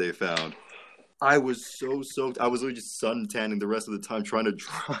water they found. I was so soaked. I was literally just suntanning the rest of the time trying to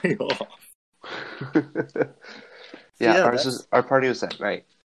dry off. Our party was that night.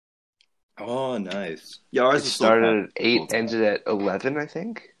 Oh, nice. Yeah, ours started at 8, ended at 11, I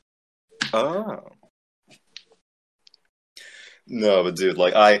think. Oh. No, but dude,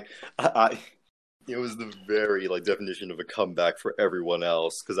 like I it was the very definition of a comeback for everyone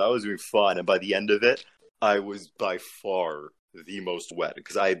else because I was doing fun, and by the end of it, I was by far the most wet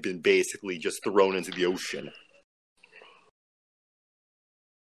because I had been basically just thrown into the ocean.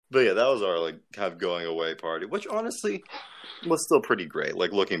 But yeah, that was our kind of going away party, which honestly was still pretty great.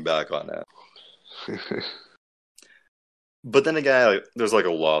 Looking back on that. But then again, there's a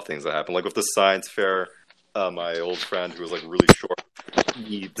lot of things that happened. With the science fair, my old friend who was really short,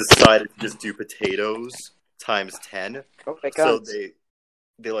 he decided to just do potatoes times 10. Oh my God. So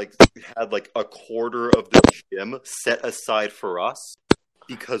they had a quarter of the gym set aside for us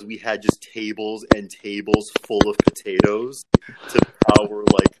because we had just tables and tables full of potatoes to power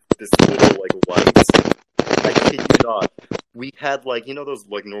this little lights. I kid you not. We had those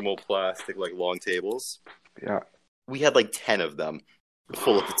normal plastic long tables. Yeah. We had 10 of them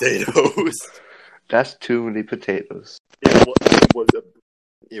full of potatoes. That's too many potatoes.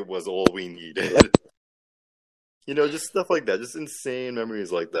 It was all we needed. Just stuff like that. Just insane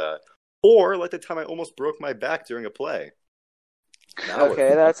memories like that. Or the time I almost broke my back during a play.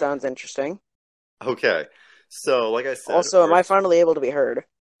 That sounds interesting. Okay. So, like I said... Also, am I finally able to be heard?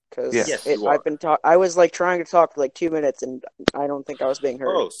 Because yes, you are. I was trying to talk for 2 minutes, and I don't think I was being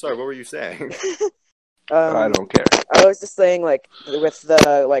heard. Oh, sorry. What were you saying? I don't care. I was just saying, with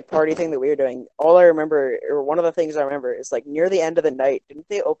the party thing that we were doing, all I remember, or one of the things I remember, is near the end of the night, didn't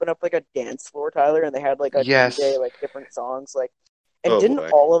they open up a dance floor, Tyler, and they had a yes. DJ, different songs, and didn't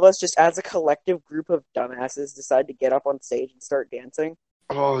all of us just as a collective group of dumbasses decide to get up on stage and start dancing?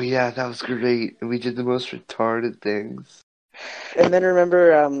 Oh yeah, that was great. We did the most retarded things. And then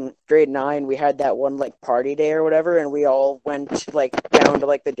remember, grade 9, we had that one party day or whatever, and we all went down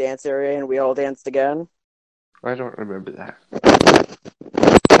to the dance area, and we all danced again. I don't remember that.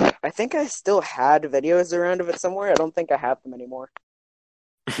 I think I still had videos around of it somewhere. I don't think I have them anymore.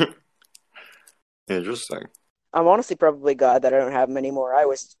 Interesting. I'm honestly probably glad that I don't have them anymore.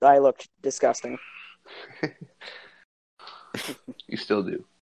 I looked disgusting. You still do.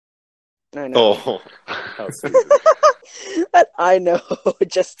 I know. Oh, how stupid. I know.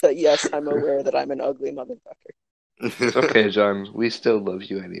 Just that, yes, I'm aware that I'm an ugly motherfucker. It's okay, John. We still love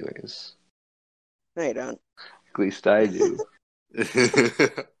you anyways. No, you don't. At least I do.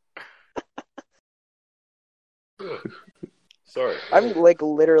 Sorry. I'm like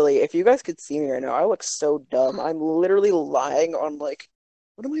literally, if you guys could see me right now, I look so dumb. I'm literally lying on like,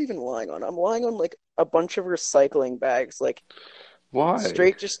 what am I even lying on? I'm lying on like a bunch of recycling bags, like Why?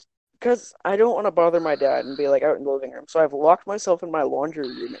 straight just because I don't want to bother my dad and be like out in the living room. So I've locked myself in my laundry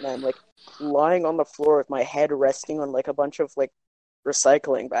room and I'm like lying on the floor with my head resting on like a bunch of like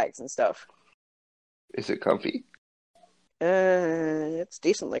recycling bags and stuff. Is it comfy? It's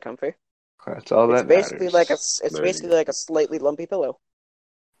decently comfy. That's all It's that basically matters. like it's There you basically like a slightly lumpy pillow.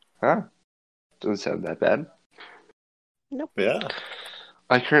 Huh? Doesn't sound that bad. Yeah.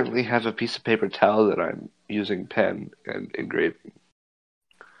 I currently have a piece of paper towel that I'm using pen and engraving.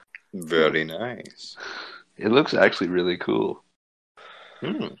 Very nice. It looks actually really cool.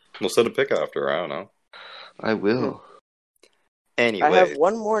 We'll set a pic after. I don't know. I will. Anyway. I have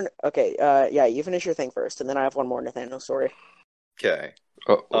one more. Okay, yeah, you finish your thing first, and then I have one more Nathaniel story. Okay.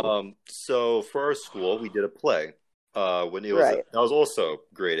 Uh-oh. So for our school, we did a play. When it was, Right. I was also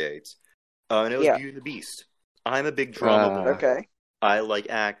grade 8. And it was Yeah. Beauty and the Beast. I'm a big drama boy. Okay. I like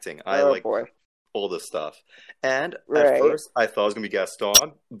acting. I Oh like boy. all this stuff. And Right. at first, I thought it was going to be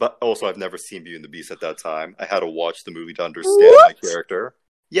Gaston, but also I've never seen Beauty and the Beast at that time. I had to watch the movie to understand my character.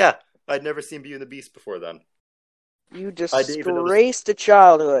 Yeah, I'd never seen Beauty and the Beast before then. You didn't even notice- disgraced to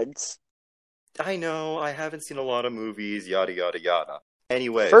childhoods. I know, I haven't seen a lot of movies, yada, yada, yada.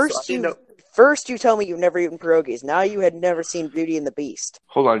 Anyway, First, so I didn't know... First you tell me you've never eaten pierogies. Now you had never seen Beauty and the Beast.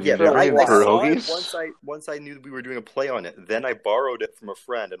 Hold on, Yeah, you've but never I eaten saw it pierogies? once I knew we were doing a play on it. Then I borrowed it from a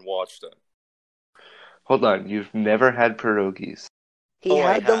friend and watched it. Hold on, you've never had pierogies? He Oh,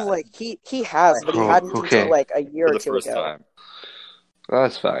 I had them have. like he has, but he Oh, hadn't okay. until like a year For or the two first ago. time. Well,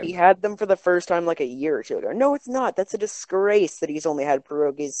 that's fine. He had them for the first time like a year or two ago. No, it's not. That's a disgrace that he's only had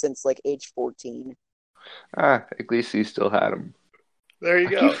pierogies since like age 14. At least you still had them. There you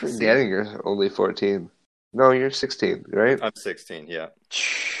I go. keep forgetting you're only 14. No, you're 16, right? I'm 16, yeah.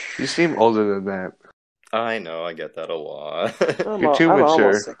 You seem older than that. I know, I get that a lot. You're too I'm mature.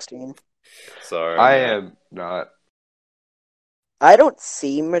 almost 16. Sorry. I man. am not. I don't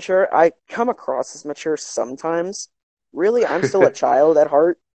seem mature. I come across as mature sometimes. Really, I'm still a child at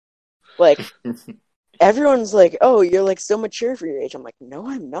heart. Like, everyone's like, oh, you're like so mature for your age. I'm like, no,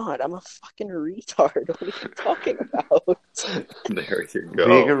 I'm not. I'm a fucking retard. What are you talking about? There you go.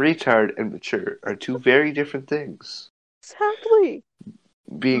 Being a retard and mature are two very different things. Exactly.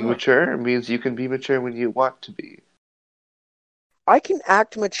 Being mature means you can be mature when you want to be. I can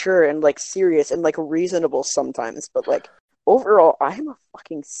act mature and like serious and like reasonable sometimes, but like overall, I'm a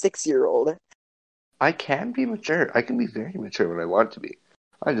fucking 6-year-old. I can be mature. I can be very mature when I want to be.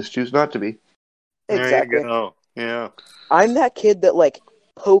 I just choose not to be. Exactly. There you go. Yeah. I'm that kid that like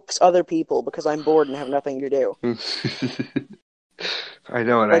pokes other people because I'm bored and have nothing to do. I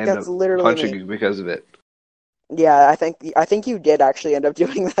know, and Like I end that's up literally punching me. you because of it. Yeah, I think you did actually end up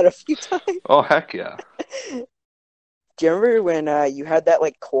doing that a few times. Oh, heck yeah. Do you remember when you had that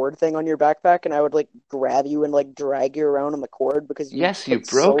like cord thing on your backpack and I would like grab you and like drag you around on the cord because Yes, you took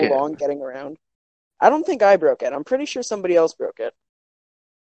broke so it. long getting around? I don't think I broke it. I'm pretty sure somebody else broke it.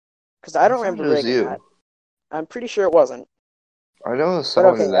 Because I don't thought remember it was breaking you. that. I'm pretty sure it wasn't. I know But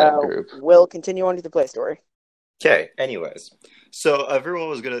someone okay, in that group. Will, continue on to the play story. Okay, anyways. So everyone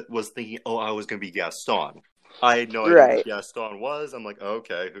was thinking, oh, I was gonna be Gaston. I had no idea Right. who Gaston was. I'm like, oh,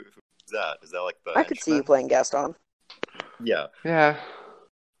 okay, who's that? Is that like the I could see you henchman? playing Gaston. Yeah. Yeah.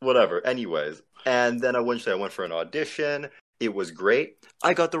 Whatever. Anyways. And then I went for an audition. It was great.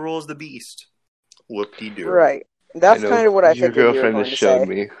 I got the role as the Beast. Whoop-de-doo. Right. That's I know kind of what I your figured you were girlfriend going has to shown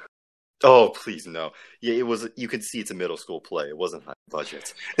say. me. Oh, please no. Yeah, it was. You could see it's a middle school play. It wasn't high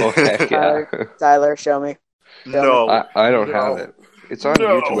budget. Oh, heck yeah. Tyler, show me. No. I don't no. have it. It's on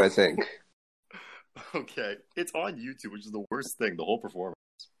No. YouTube, I think. Okay, it's on YouTube, which is the worst thing. The whole performance.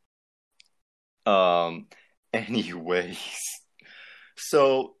 Anyways,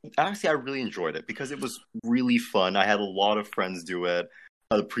 so actually, I really enjoyed it because it was really fun. I had a lot of friends do it.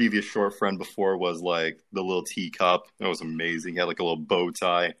 The previous short friend before was like the little teacup. It was amazing. He had like a little bow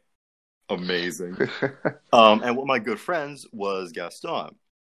tie. Amazing. And one of my good friends was Gaston,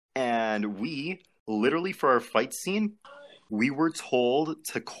 and we literally for our fight scene, we were told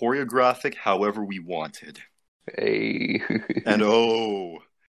to choreograph it however we wanted. Hey. And oh,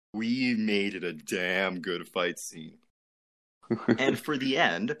 we made it a damn good fight scene. And for the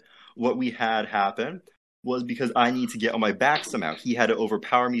end, what we had happen was because I need to get on my back somehow. He had to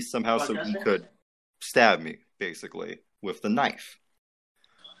overpower me somehow so he could stab me, basically, with the knife.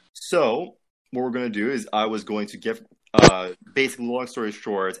 So, what we're going to do is I was going to get, basically, long story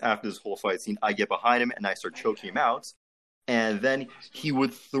short, after this whole fight scene, I get behind him and I start choking him out. And then he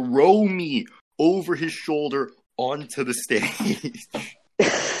would throw me over his shoulder onto the stage.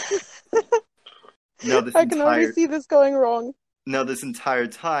 I can already see this going wrong. Now, this entire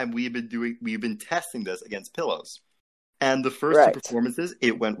time we've been testing this against pillows, and the first two performances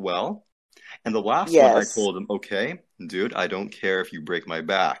it went well, and the last one I told him, okay, dude, I don't care if you break my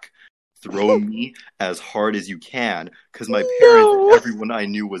back, throw me as hard as you can, because my parents and everyone I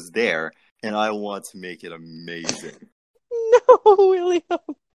knew was there, and I want to make it amazing. No, William.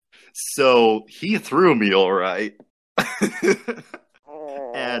 So he threw me all right,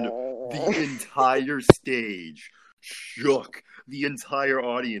 and the entire stage shook. The entire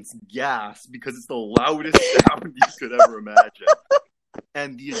audience gasped because it's the loudest sound you could ever imagine.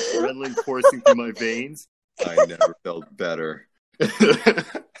 And the adrenaline coursing through my veins, I never felt better.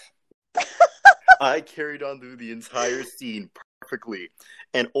 I carried on through the entire scene perfectly.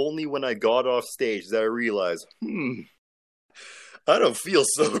 And only when I got off stage did I realize, I don't feel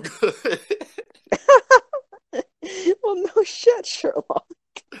so good. Well, no shit, Sherlock.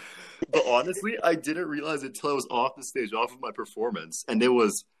 But honestly, I didn't realize it until I was off the stage, off of my performance. And it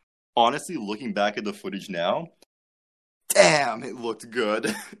was, honestly, looking back at the footage now, damn, it looked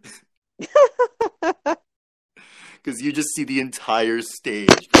good. Because you just see the entire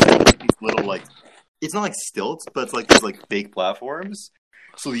stage. These little, like, it's not like stilts, but it's like these, like, fake platforms.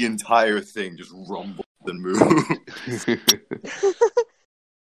 So the entire thing just rumbles and moves.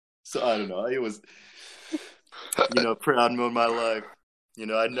 So I don't know. It was, proud moment of my life.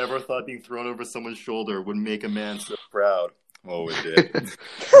 I never thought being thrown over someone's shoulder would make a man so proud. Oh, it did.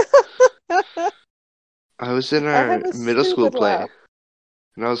 I was in our middle school play,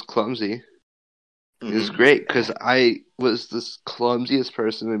 and I was clumsy. It was great, because I was the clumsiest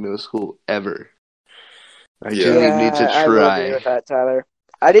person in middle school ever. I didn't even need to try. I will agree with that, Tyler.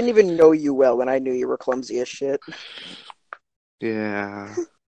 I didn't even know you well when I knew you were clumsy as shit. Yeah.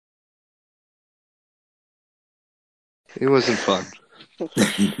 It wasn't fun.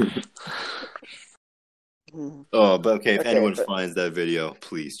 But okay, if anyone finds that video,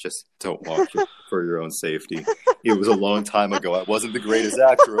 please just don't watch it for your own safety. It was a long time ago. I wasn't the greatest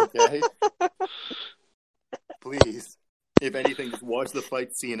actor, okay? Please. If anything, just watch the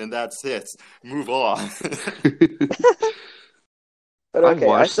fight scene and that's it. Move on. But okay,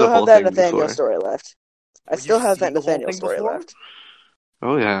 I still have that Nathaniel story left. I still have that Nathaniel story left.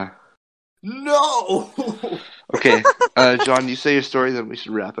 Oh, yeah. No! Okay, John, you say your story, then we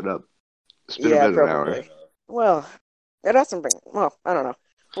should wrap it up. It's been about an hour. Well, it doesn't bring... Well, I don't know.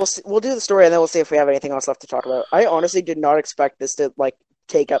 We'll do the story, and then we'll see if we have anything else left to talk about. I honestly did not expect this to,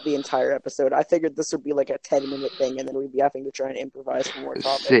 take up the entire episode. I figured this would be, a 10-minute thing, and then we'd be having to try and improvise for more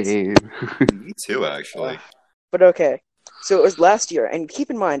topics. Same. Me too, actually. But okay. So it was last year, and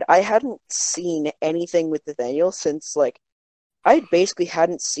keep in mind, I hadn't seen anything with Nathaniel since, I basically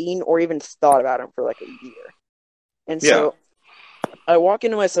hadn't seen or even thought about him for, a year. And so I walk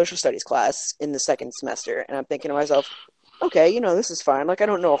into my social studies class in the second semester, and I'm thinking to myself, okay, this is fine. I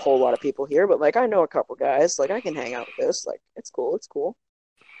don't know a whole lot of people here, but, I know a couple guys. I can hang out with this. It's cool.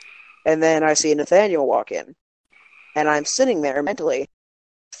 And then I see Nathaniel walk in, and I'm sitting there mentally,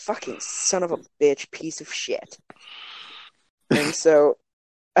 fucking son of a bitch, piece of shit. And so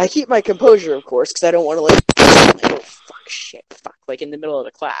I keep my composure, of course, because I don't want to, fuck, in the middle of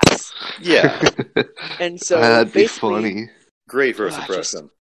the class. Yeah. And so that'd be funny. Great first impression.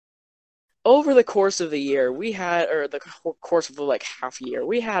 Over the course of the year, we had, or the course of the, half year,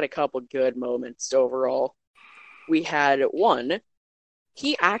 we had a couple good moments overall. We had one,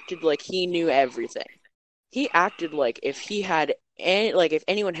 he acted like he knew everything. He acted like if he had if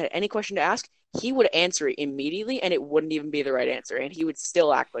anyone had any question to ask, he would answer it immediately, and it wouldn't even be the right answer, and he would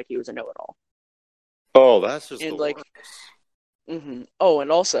still act like he was a know-it-all. Oh, that's just the worst. Mm-hmm. Oh,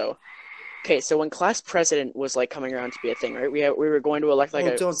 and also, okay, so when class president was coming around to be a thing, right? We were going to elect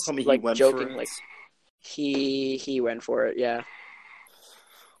a don't tell me he went joking for it. He went for it, yeah.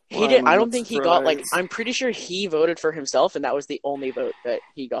 Well, He did. I don't think he got I'm pretty sure he voted for himself, and that was the only vote that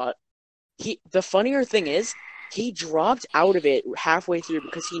he got. The funnier thing is, he dropped out of it halfway through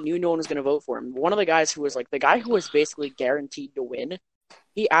because he knew no one was going to vote for him. One of the guys who was the guy who was basically guaranteed to win,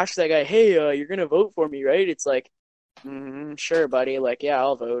 he asked that guy, hey, you're going to vote for me, right? It's sure, buddy. Yeah,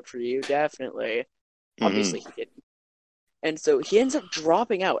 I'll vote for you, definitely. Obviously, he didn't. And so he ends up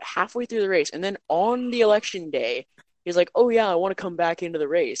dropping out halfway through the race. And then on the election day, he's like, oh, yeah, I want to come back into the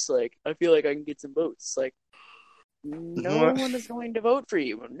race. Like, I feel like I can get some votes. Like, no What? one is going to vote for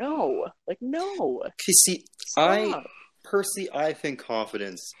you. No. Like, no. Okay, see, Stop. I think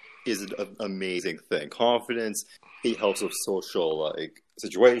confidence is an amazing thing. Confidence, it helps with social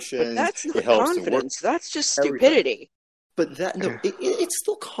situations. But that's not it helps in work. confidence. That's just Everything. stupidity. But it's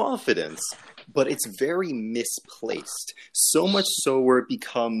still confidence, but it's very misplaced. So much so where it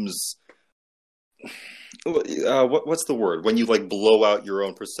becomes, what's the word? When you like blow out your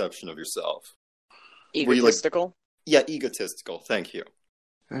own perception of yourself. Egotistical? Yeah, egotistical. Thank you.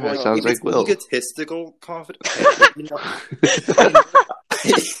 That sounds like Will. Egotistical confidence. You know,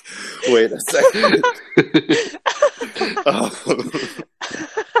 wait a second.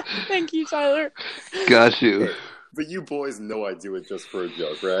 Thank you, Tyler. Got you. But you boys know I do it just for a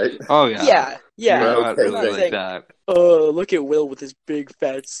joke, right? Oh yeah. Yeah. You're not Okay, really thank like that. Look at Will with his big,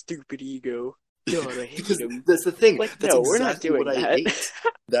 fat, stupid ego. God, I hate Because him. that's the thing. Like, That's no, exactly we're not doing what I that. hate.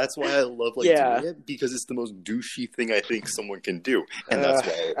 That's why I love Yeah. doing it, because it's the most douchey thing I think someone can do, and that's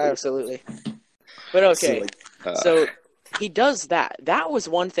why I hate it. Absolutely. But okay, So, so he does that. That was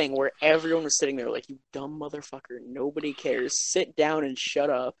one thing where everyone was sitting there like, you dumb motherfucker, nobody cares. Sit down and shut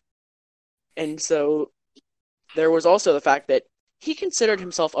up. And so there was also the fact that he considered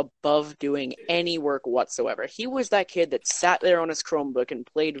himself above doing any work whatsoever. He was that kid that sat there on his Chromebook and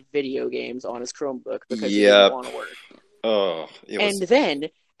played video games on his Chromebook because he didn't Yep. want to work. it was,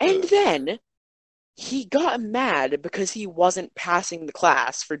 And then he got mad because he wasn't passing the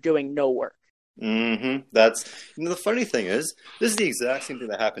class for doing no work. That's, the funny thing is, this is the exact same thing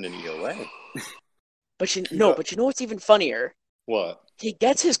that happened in ELA. But you know what's even funnier? What? He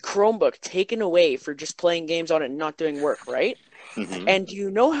gets his Chromebook taken away for just playing games on it and not doing work, right? Mm-hmm. And do you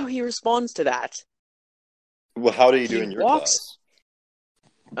know how he responds to that? Well, how do you do He in your walks-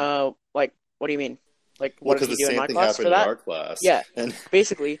 class? Like, what do you mean? Like, Well, what did because he the do in same my thing class for happened in that? our class. Yeah. And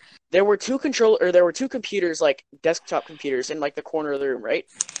Basically, there were two computers, like desktop computers, in like the corner of the room, right?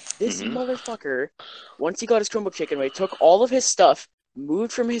 This Mhm. motherfucker, once he got his Chromebook taken away, took all of his stuff,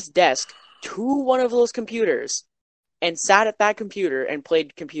 moved from his desk to one of those computers, and sat at that computer and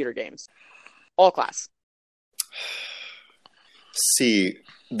played computer games. All class. see,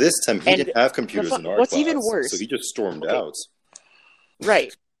 this time he And didn't have computers in our what's class, even worse- so he just stormed Okay. out.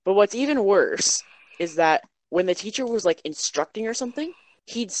 Right. But what's even worse is that when the teacher was like instructing or something,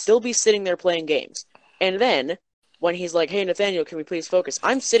 he'd still be sitting there playing games. And then when he's like, "Hey Nathaniel, can we please focus?"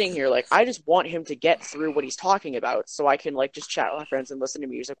 I'm sitting here like I just want him to get through what he's talking about so I can like just chat with my friends and listen to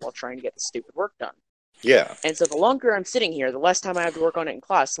music while trying to get the stupid work done. Yeah. And so the longer I'm sitting here, the less time I have to work on it in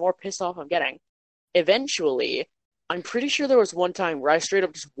class, the more pissed off I'm getting. Eventually, I'm pretty sure there was one time where I straight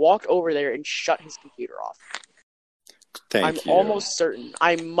up just walked over there and shut his computer off. I'm Thank you. almost certain.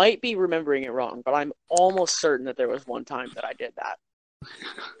 I might be remembering it wrong, but I'm almost certain that there was one time that I did that.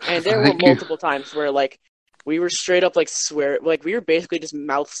 And there were Thank you. multiple times where, like, we were straight up, like, we were basically just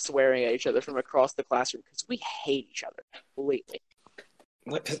mouth swearing at each other from across the classroom because we hate each other completely.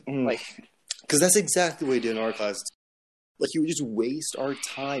 Because that's exactly what he did in our class. Like, he would just waste our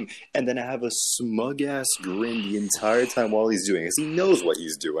time and then have a smug-ass grin the entire time while he's doing it, because he knows what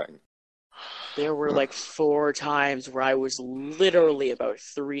he's doing. There were, like, 4 times where I was literally about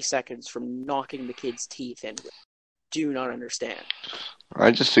 3 seconds from knocking the kid's teeth in. Do not understand.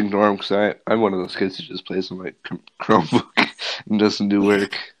 I just ignore him because I'm one of those kids who just plays on my Chromebook and doesn't do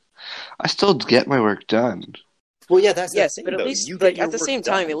work. I still get my work done. Well, yeah, that's Yes, the thing, but at though. least, You get like, your at the work same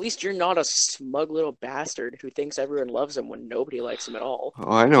done. time, at least you're not a smug little bastard who thinks everyone loves him when nobody likes him at all.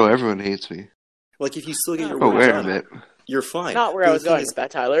 Oh, I know everyone hates me. Like, if you still get your I'm work aware done, of it. you're fine. Not where But I was the thing going with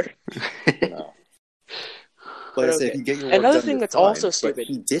that, Tyler. No. Like I said, if you get your work Another done, thing you're that's fine, also but stupid.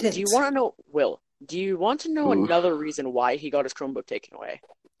 he didn't. Do you want to know, Will? Do you want to know Oof. another reason why he got his Chromebook taken away?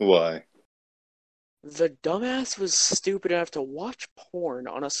 Why? The dumbass was stupid enough to watch porn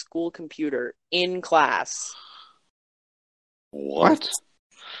on a school computer in class. What?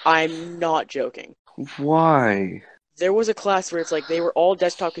 I'm not joking. Why? There was a class where it's like they were all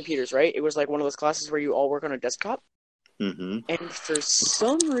desktop computers, right? It was like one of those classes where you all work on a desktop. Mm-hmm. And for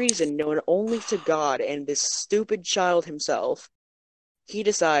some reason known only to God and this stupid child himself, he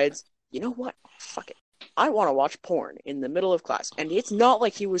decides, you know what? Fuck it. I want to watch porn in the middle of class. And it's not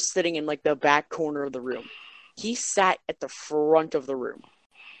like he was sitting in like the back corner of the room. He sat at the front of the room.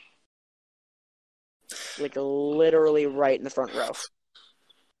 Like literally right in the front row.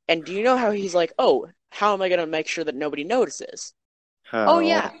 And do you know how he's like, oh, how am I going to make sure that nobody notices? How? Oh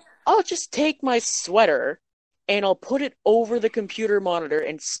yeah, I'll just take my sweater and I'll put it over the computer monitor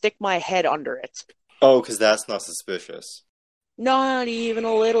and stick my head under it. Oh, because that's not suspicious. Not even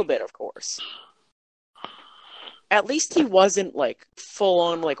a little bit, of course. At least he wasn't, like,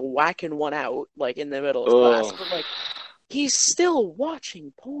 full-on, like, whacking one out, like, in the middle of class. But, like, he's still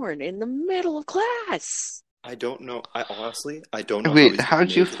watching porn in the middle of class. I don't know. I don't know. Wait,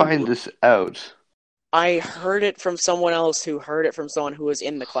 how'd you find this out? I heard it from someone else who heard it from someone who was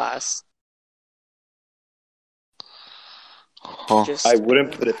in the class. Huh. I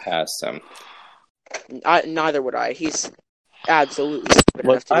wouldn't put it past him. Neither would I. He's absolutely stupid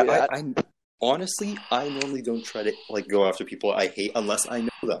enough to do that. Honestly, I normally don't try to like go after people I hate unless I know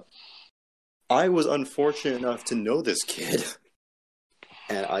them. I was unfortunate enough to know this kid,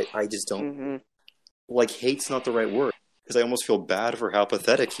 and I just don't like. Hate's not the right word because I almost feel bad for how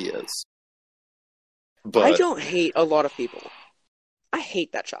pathetic he is. But I don't hate a lot of people. I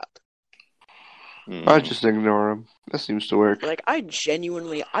hate that child. I just ignore him. That seems to work. Like, I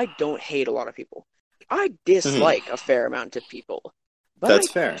don't hate a lot of people. I dislike a fair amount of people. But That's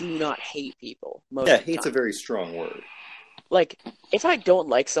I fair. do not hate people most Yeah, of the hate's time. a very strong word. Like, if I don't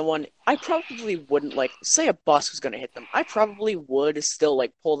like someone, I probably wouldn't, like, say a bus was going to hit them. I probably would still,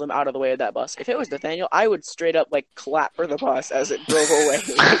 like, pull them out of the way of that bus. If it was Nathaniel, I would straight up, like, clap for the bus as it drove away.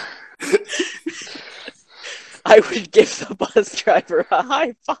 I would give the bus driver a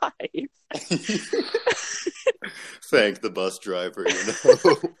high five. Thank the bus driver, you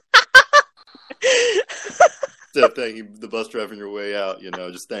know. Instead of thanking the bus driver on your way out, you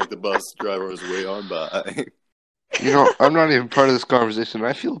know, just thank the bus driver on his way on by. You know, I'm not even part of this conversation.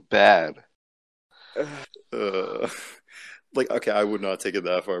 I feel bad. Like, okay, I would not take it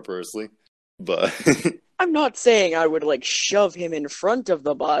that far personally, but I'm not saying I would, like, shove him in front of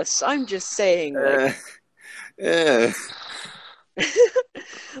the bus. I'm just saying, like,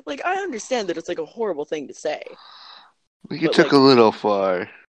 like, I understand that it's, like, a horrible thing to say. You But, took like, a little far,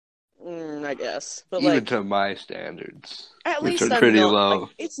 I guess. But, even like, to my standards, at which least are I'm pretty not, low. like,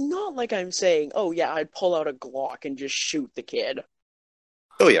 it's not like I'm saying, oh, yeah, I'd pull out a Glock and just shoot the kid.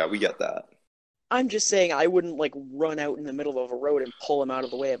 oh yeah, we get that. I'm just saying I wouldn't, like, run out in the middle of a road and pull him out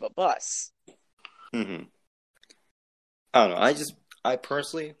of the way of a bus. I don't know. I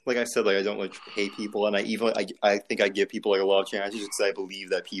personally, like I said, like I don't like hate people, and I think I give people like a lot of chances because I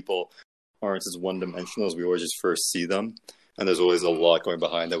believe that people aren't as one-dimensional as we always just first see them, and there's always a lot going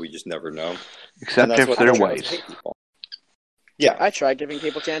behind that we just never know. Except And that's if what they're I try white. to hate people. Yeah, I tried giving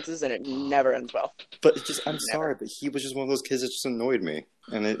people chances, and it never ends well. but it just I'm sorry, but he was just one of those kids that just annoyed me,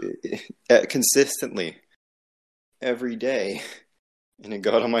 and it consistently every day, and it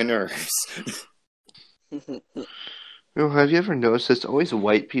got on my nerves. You know, have you ever noticed it's always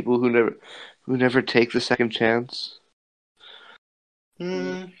white people who never take the second chance?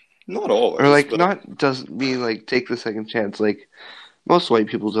 Not always. Or like, but... not doesn't mean like take the second chance. Like, most white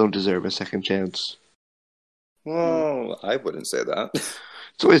people don't deserve a second chance. Well, I wouldn't say that.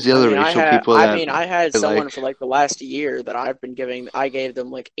 It's always the other racial people that. I had someone like... for like the last year that I've been giving. I gave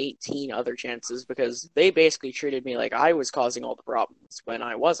them like 18 other chances because they basically treated me like I was causing all the problems when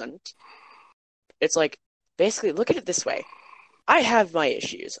I wasn't. It's like, basically, look at it this way. I have my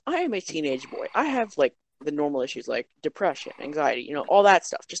issues. I am a teenage boy. I have like the normal issues like depression, anxiety, you know, all that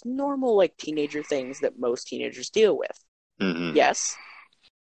stuff. Just normal like teenager things that most teenagers deal with. Yes.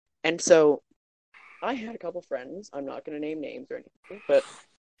 And so I had a couple friends. I'm not going to name names or anything, but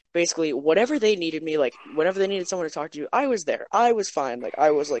basically, whatever they needed me, like, whenever they needed someone to talk to, I was there. I was fine. Like, I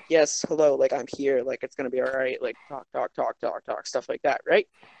was like, yes, hello, like, I'm here. Like, it's going to be all right. Like, talk, stuff like that, right?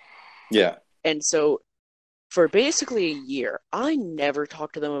 Yeah. And so, for basically a year, I never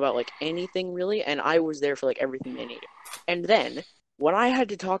talked to them about, like, anything, really, and I was there for, like, everything they needed. And then, when I had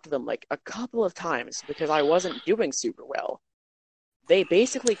to talk to them, like, a couple of times, because I wasn't doing super well, they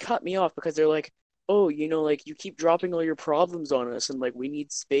basically cut me off because they're like, oh, you know, like, you keep dropping all your problems on us, and, like, we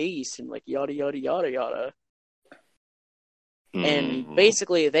need space, and, like, yada, yada, yada, yada. And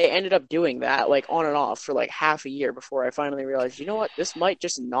basically, they ended up doing that, like, on and off for, like, half a year before I finally realized, you know what, this might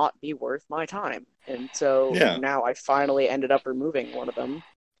just not be worth my time. And so now I finally ended up removing one of them,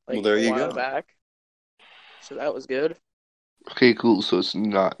 like, there a you while go. back. So that was good. Okay, cool, so it's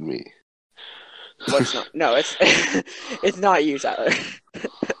not me. What's not? No, it's it's not you, Tyler.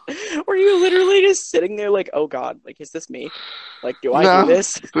 Were you literally just sitting there like, oh god, like, is this me? Like, do I do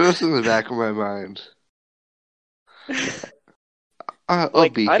this? But it's in the back of my mind. I'll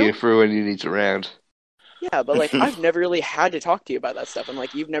Like, be I here don't- for when you need around. Yeah, but like, I've never really had to talk to you about that stuff, and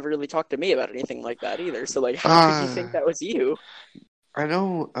like, you've never really talked to me about anything like that either. So like, how could you think that was you? I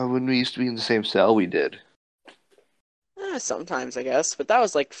know when we used to be in the same cell, we did. Sometimes, I guess, but that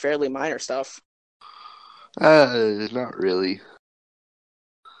was like fairly minor stuff. Not really.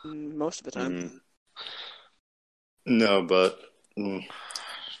 Most of the time. No, but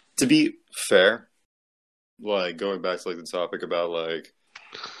To be fair, like going back to like the topic about like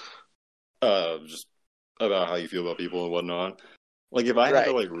just about how you feel about people and whatnot. Like if I had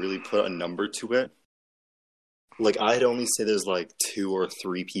to Right. like really put a number to it, like I'd only say there's like 2 or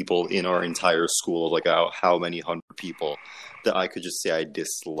 3 people in our entire school, like how many hundred people that I could just say I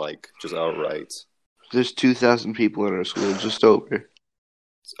dislike just outright. There's 2,000 people in our school, just over.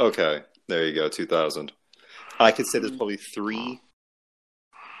 Okay, there you go, 2,000. I could say there's Mm. probably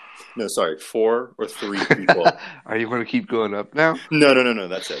 4 or 3 people. Are you going to keep going up now? No,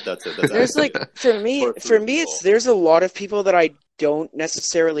 that's it. That's There's actually- like for me, Or 3 it's people. there's a lot of people that I don't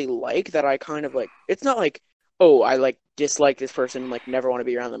necessarily like that I kind of like. It's not like, oh, I like dislike this person and like never want to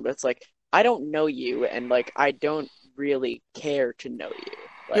be around them, but it's like I don't know you and like I don't really care to know you.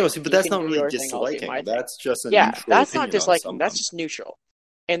 Like, no, see, but you that's can not do really your thing, I'll do disliking. my thing. That's just a Yeah, neutral that's not opinion on disliking. someone. That's just neutral.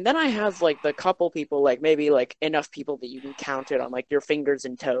 And then I have like the couple people, like maybe like enough people that you can count it on like your fingers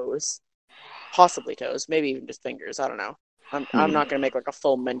and toes, possibly toes, maybe even just fingers. I don't know. I'm not gonna make like a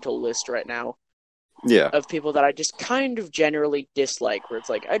full mental list right now Yeah. of people that I just kind of generally dislike. Where it's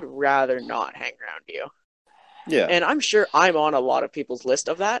like I'd rather not hang around you. Yeah. And I'm sure I'm on a lot of people's list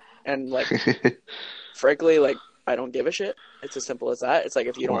of that. And like, frankly, like I don't give a shit. It's as simple as that. It's like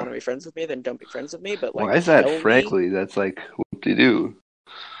if you don't Why? want to be friends with me, then don't be friends with me. But like, Why is that, tell me- frankly? That's like what they do.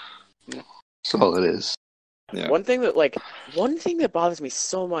 Yeah. That's all it is. Yeah. One thing that bothers me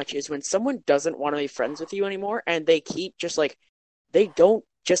so much is when someone doesn't want to be friends with you anymore and they keep just like they don't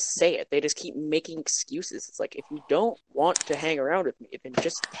just say it. They just keep making excuses. It's like if you don't want to hang around with me, then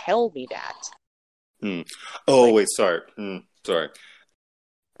just tell me that. Oh, like- wait, sorry. Sorry.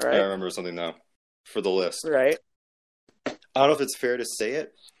 I Right? remember something now for the list. Right. I don't know if it's fair to say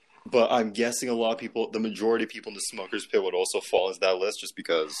it, but I'm guessing a lot of people, the majority of people in the smokers pit would also fall into that list just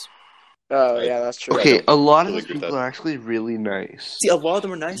because. Oh Right. yeah, that's true. Okay, a lot of really those agree with people that. are actually really nice. See, a lot of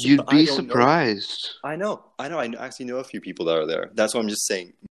them are nice. You'd but I be don't know. surprised. I know. I actually know a few people that are there. That's why I'm just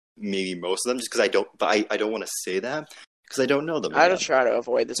saying maybe most of them, just because I don't. But I don't want to say that because I don't know them. I again. just try to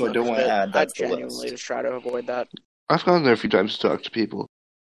avoid this. So I don't wanna add that I to the genuinely list. just try to avoid that. I've gone there a few times to talk to people.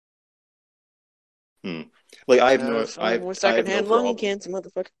 Like I have no. With secondhand lung problem. cancer,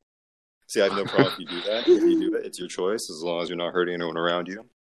 motherfucker. See, I have no problem if you do that. If you do it, it's your choice as long as you're not hurting anyone around you.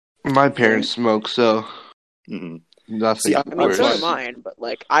 My parents smoke, so hmm nothing. See, I mean, so Worse. do mine, but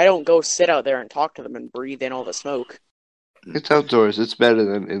like, I don't go sit out there and talk to them and breathe in all the smoke. It's outdoors. It's better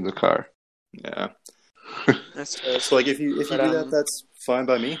than in the car. Yeah. That's true. So like if you But, do that, that's fine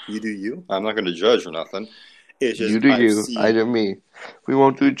by me. You do you. I'm not going to judge or nothing. It's just You do I've you. seen- I do me. We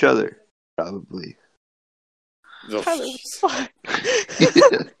won't do each other. Probably. Ugh. Tyler, what the fuck?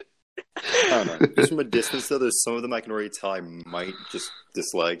 I don't know. Just from a distance, though, there's some of them I can already tell I might just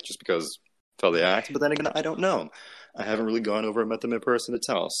dislike just because of how they act. But then again, I don't know them. I haven't really gone over and met them in person to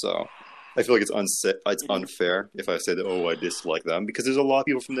tell. So I feel like it's unfair if I say that, oh, I dislike them. Because there's a lot of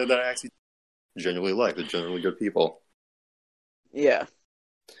people from there that I actually genuinely like. They're generally good people. Yeah.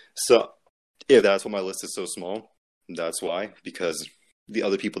 So if that's why my list is so small, that's why. Because the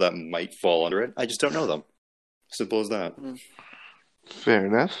other people that might fall under it, I just don't know them. Simple as that. Fair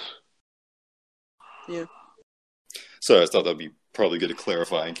enough. So I just thought that'd be probably good to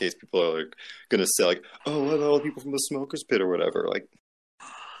clarify in case people are like, gonna say like, "Oh, what about all the people from the smokers pit or whatever?" Like,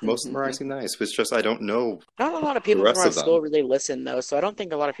 most of them are actually nice. It's just I don't know. Not a lot of people The rest from our of them. school really listen, though, so I don't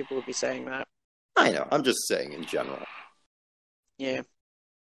think a lot of people would be saying that. I know. I'm just saying in general. Yeah.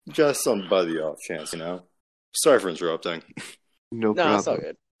 Just some by the off chance, you know. Sorry for interrupting. No No, it's all problem.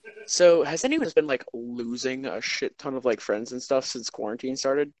 good. So, has anyone been like losing a shit ton of like friends and stuff since quarantine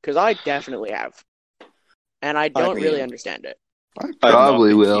started? Because I definitely have, and I don't mean, really understand it. I I've probably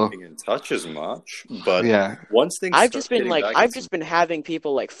not been will. keeping in touch as much, but Yeah. once things I've start just been getting like, back I've into- just been having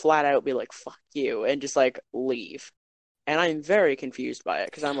people like flat out be like, "Fuck you," and just like leave, and I'm very confused by it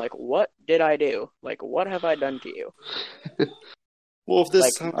because I'm like, "What did I do? Like, what have I done to you?" well, if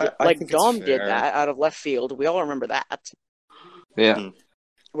this Like, time, I like think it's Dom did fair. that out of left field. We all remember that, Yeah.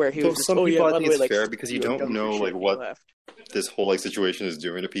 where he But was just, some "Oh people, yeah, I by think the way, it's like, fair fuck because you I'm don't done with know your shit," like and he what left. this whole like situation is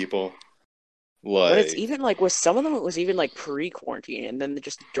doing to people. But it's Like, even like with some of them, it was even like pre-quarantine, and then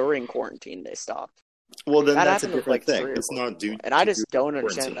just during quarantine they stopped. well, then That that's a happened with different like thing. 3 or It's 4 not due. people, and I to just don't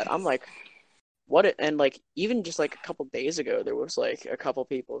understand quarantine. that. I'm like, what? And like even just like a couple days ago, there was like a couple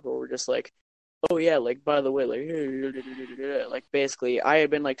people who were just like, oh yeah, like by the way, like basically I had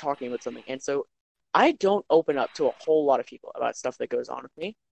been like talking about something, and so I don't open up to a whole lot of people about stuff that goes on with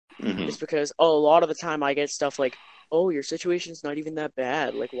me, Mhm. just because a lot of the time I get stuff like, oh, your situation's not even that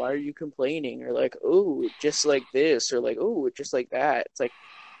bad, like why are you complaining, or like, oh, just like this, or like, oh, just like that. It's like,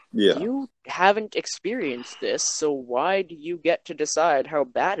 Yeah. you haven't experienced this, so why do you get to decide how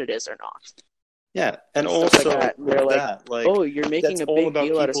bad it is or not? Yeah, and Stuff like also that. And they're like, like oh, you're making that's a all big about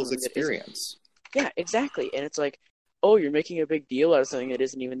deal out of people's something that isn't. experience. Yeah, exactly. And it's like, oh, you're making a big deal out of something that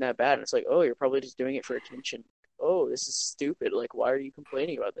isn't even that bad. And it's like, oh, you're probably just doing it for attention. Oh, this is stupid. Like, why are you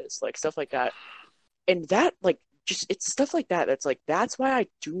complaining about this? Like, stuff like that. And that, like, just, it's stuff like that that's like, that's why I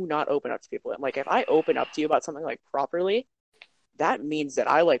do not open up to people. And, like, if I open up to you about something, like, properly, that means that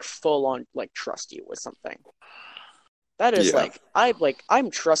I, like, full on, like, trust you with something. That is, Yeah. I'm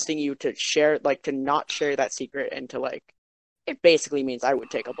trusting you to share, like, to not share that secret and to, like, it basically means I would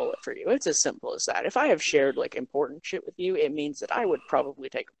take a bullet for you. It's as simple as that. If I have shared, like, important shit with you, it means that I would probably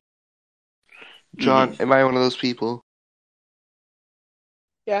take. John, am I one of those people?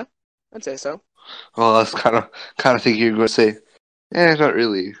 Yeah, I'd say so. Well, I was kind of thinking you were going to say, not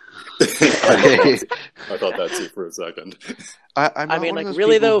really. I thought that too for a second. I'm not I mean, one of like, those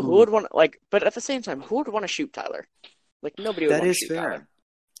really, people though, who would want, like, but at the same time, who would want to shoot Tyler? Like, nobody would That want is to shoot fair.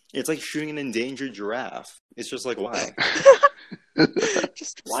 It's like shooting an endangered giraffe. It's just like, why? Tyler.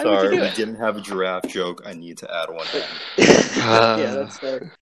 Just, why Sorry, would you do we it? didn't have a giraffe joke. I need to add one in. Yeah, that's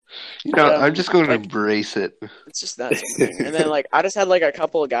fair. I'm just going to like- embrace it. It's just that sort of thing. And then, like, I just had, like, a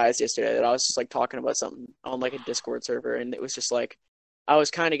couple of guys yesterday that I was just, like, talking about something on, like, a Discord server, and it was just, like, I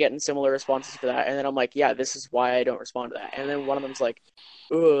was kind of getting similar responses for that, and then I'm like, yeah, this is why I don't respond to that. And then one of them's like,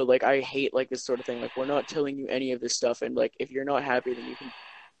 oh, like, I hate, like, this sort of thing. Like, we're not telling you any of this stuff, and, like, if you're not happy, then you can...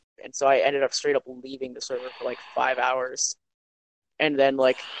 And so I ended up straight up leaving the server for, like, 5 hours. And then,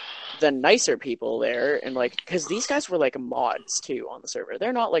 like, the nicer people there, and, like, because these guys were, like, mods, too, on the server.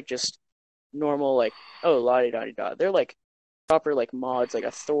 They're not, like, just normal, like, oh, la-di-da-di-da. They're, like, proper, like, mods, like,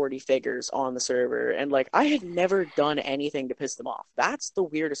 authority figures on the server. And, like, I had never done anything to piss them off. That's the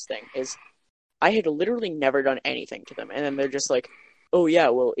weirdest thing, is I had literally never done anything to them. And then they're just like, oh, yeah,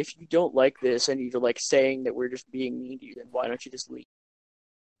 well, if you don't like this and you're, like, saying that we're just being mean to you, then why don't you just leave?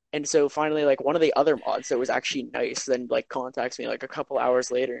 And so finally, like, one of the other mods that was actually nice then, like, contacts me, like, a couple hours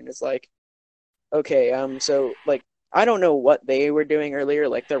later and is like, okay, so, like, I don't know what they were doing earlier.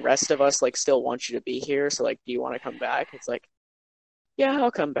 Like, the rest of us, like, still want you to be here. So, like, do you want to come back? It's like, yeah, I'll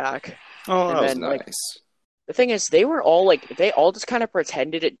come back. Oh, And that was then, like, nice. The thing is, they were all, like, they all just kind of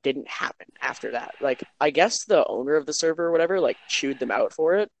pretended it didn't happen after that. Like, I guess the owner of the server or whatever, like, chewed them out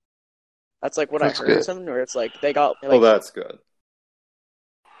for it. That's, like, what That's I heard good. something where it's like, they got, like, Well, that's good.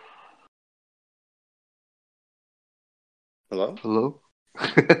 Hello? Hello?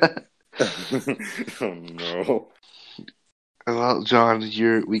 Oh, no. Well, John,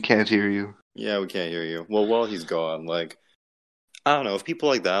 we can't hear you. Yeah, we can't hear you. Well, while he's gone, like, I don't know, if people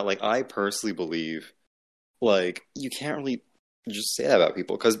like that, like, I personally believe, like, you can't really just say that about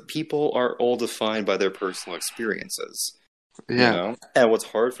people, because people are all defined by their personal experiences. Yeah. You know? And what's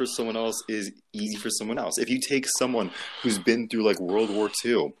hard for someone else is easy for someone else. If you take someone who's been through, like, World War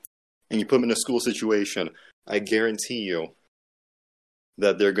II, and you put them in a school situation, I guarantee you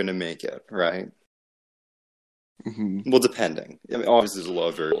that they're going to make it, right? Hmm. Well, depending. I mean, obviously, there's a lot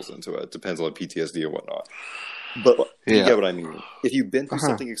of variables into it. It depends on, like, PTSD and whatnot. But you Yeah. get what I mean. If you've been through Uh-huh.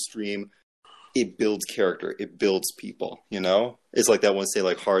 something extreme, it builds character. It builds people, you know? It's like that one say,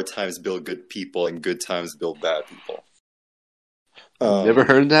 like, hard times build good people and good times build bad people. Never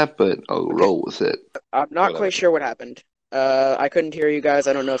heard that, but I'll roll with it. I'm not Whatever. quite sure what happened. I couldn't hear you guys.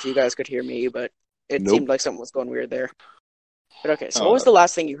 I don't know if you guys could hear me, but it Nope. seemed like something was going weird there. But okay, so Oh, what was the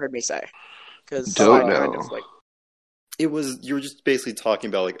last thing you heard me say? Because Don't kind know. of, like, It was, you were just basically talking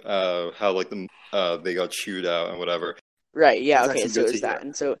about, like, how, like, they got chewed out and whatever. right, yeah, It's okay, actually so good it was to hear. that.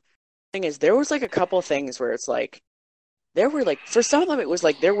 And so, the thing is, there was, like, a couple things where it's, like, there were, like, for some of them, it was,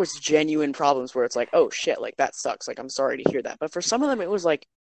 like, there was genuine problems where it's, like, oh, shit, like, that sucks, like, I'm sorry to hear that. But for some of them, it was, like,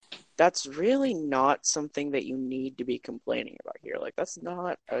 that's really not something that you need to be complaining about here. Like, that's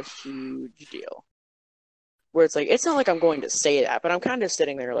not a huge deal. Where it's, like, it's not like I'm going to say that, but I'm kind of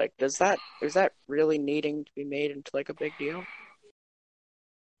sitting there, like, is that really needing to be made into, like, a big deal?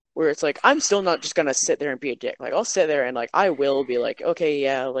 Where it's like, I'm still not just gonna sit there and be a dick. Like, I'll sit there and, like, I will be like, okay,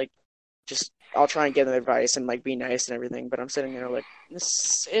 yeah, like, just, I'll try and give them advice and, like, be nice and everything, but I'm sitting there like,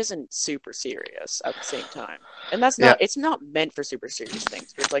 this isn't super serious at the same time. And that's not, it's not meant for super serious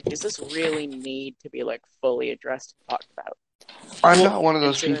things. But it's like, does this really need to be, like, fully addressed and talked about? I'm not one of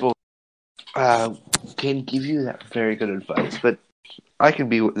those Consider- people can give you that very good advice, but I can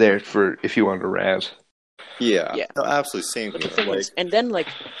be there for if you want to rant. Yeah. Yeah. No, absolutely. Same But here. the thing Like, is, and then, like,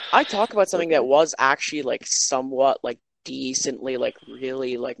 I talk about something that was actually, like, somewhat, like, decently, like,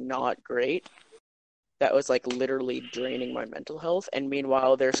 really, like, not great. that was like literally draining my mental health. And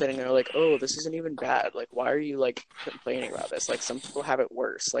meanwhile, they're sitting there like, oh, this isn't even bad. Like, why are you like complaining about this? Like, some people have it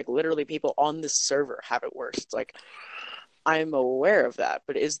worse. Like, literally, people on this server have it worse. It's like, I'm aware of that,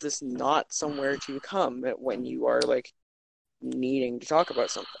 but is this not somewhere to come when you are like needing to talk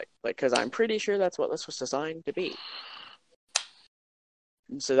about something? Like, because I'm pretty sure that's what this was designed to be.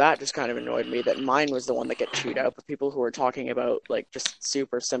 And so that just kind of annoyed me that mine was the one that get chewed out, but people who are talking about like just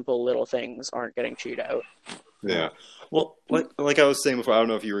super simple little things aren't getting chewed out. Yeah. Well, like I was saying before, I don't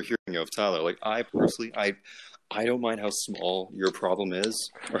know if you were hearing of Tyler. Like, I personally, I don't mind how small your problem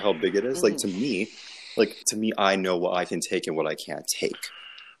is or how big it is. Like, to me, I know what I can take and what I can't take.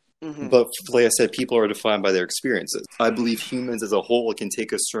 Mm-hmm. But like I said, people are defined by their experiences. I believe humans as a whole can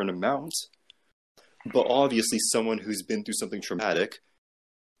take a certain amount, but obviously someone who's been through something traumatic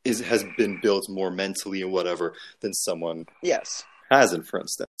has been built more mentally and whatever than someone Yes. hasn't, for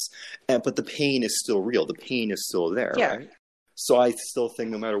instance. But the pain is still real. The pain is still there, Yeah. right? So I still think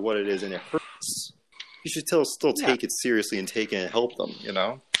no matter what it is and it hurts, you should still take it seriously and take it and help them, you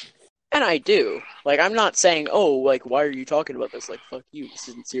know? And I do. Like, I'm not saying, oh, like, why are you talking about this? Like, fuck you, this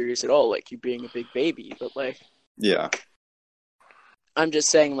isn't serious at all. Like, you being a big baby. But, like, Yeah. I'm just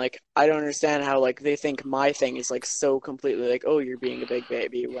saying, like, I don't understand how, like, they think my thing is, like, so completely, like, oh, you're being a big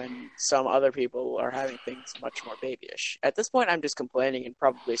baby, when some other people are having things much more babyish. At this point, I'm just complaining and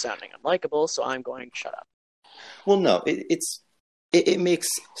probably sounding unlikable, so I'm going to shut up. Well, no, it makes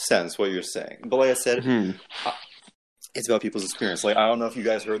sense what you're saying. But like I said, it's about people's experience. Like, I don't know if you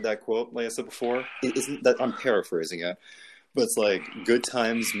guys heard that quote, like I said before. It isn't that I'm paraphrasing it, but it's like, good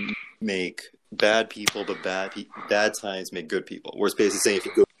times make bad people, but bad times make good people. Where it's basically saying if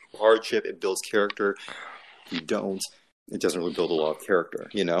you go through hardship, it builds character. If you don't, it doesn't really build a lot of character,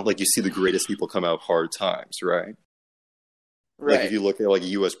 you know? Like, you see the greatest people come out of hard times, right? Right. Like, if you look at, like,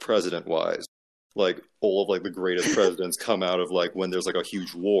 U.S. president-wise, like, all of, like, the greatest presidents come out of, like, when there's, like, a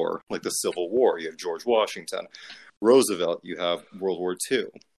huge war, like the Civil War. You have George Washington. Roosevelt, you have World War II,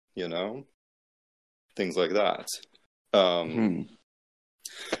 you know? Things like that. But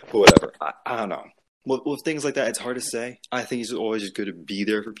whatever. I don't know. With things like that, it's hard to say. I think it's always just good to be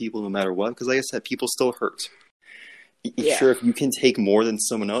there for people no matter what, because like I said, people still hurt. Yeah. Sure, if you can take more than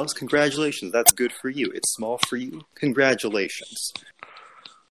someone else, congratulations. That's good for you. It's small for you. Congratulations.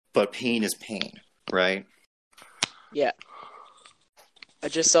 But pain is pain, right? Yeah. I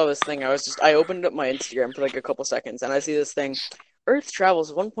just saw this thing. I opened up my Instagram for like a couple seconds, and I see this thing. Earth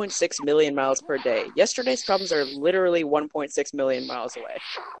travels 1.6 million miles per day. Yesterday's problems are literally 1.6 million miles away.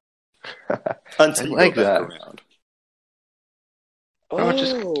 Until you like go back that. around.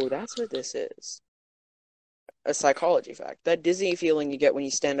 Oh, that's what this is. A psychology fact. That dizzy feeling you get when you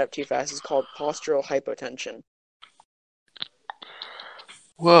stand up too fast is called postural hypotension.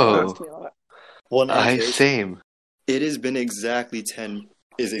 Whoa. Makes me a lot. Well, in any I case, same. it has been exactly 10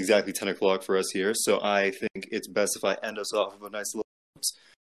 o'clock for us here, so I think it's best if I end us off with a nice little note,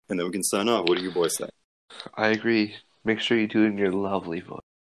 and then we can sign off. What do you boys think? I agree. Make sure you do it in your lovely voice.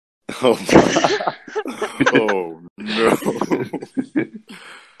 Oh, oh no. Well,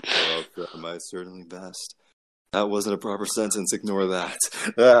 I'll try my certainly best. That wasn't a proper sentence. Ignore that.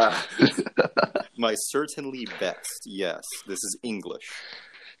 My certainly best. Yes, this is English.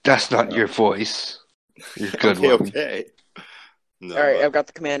 That's not your voice. Your good Okay, one. okay. No, All right, I've got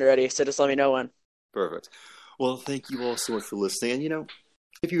the command ready, so just let me know when. perfect. Well, thank you all so much for listening. And, you know,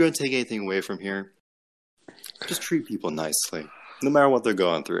 if you're going to take anything away from here, just treat people nicely, no matter what they're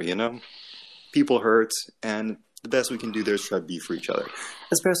going through, you know? People hurt, and the best we can do there is try to be for each other,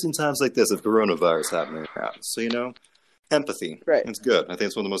 especially in times like this of coronavirus happening around. So, you know, empathy. Right. It's good. I think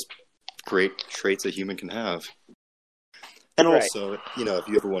it's one of the most great traits a human can have. And Right. also, you know, if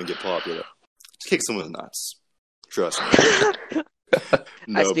you ever want to get popular, just kick someone nuts. Trust me.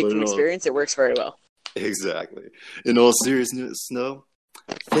 I speak but from in all- experience, it works very well. Exactly. In all seriousness, Snow,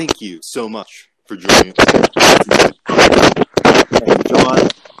 thank you so much for joining us. And John,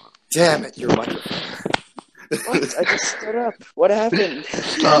 damn it, your microphone. What? I just stood up. What happened?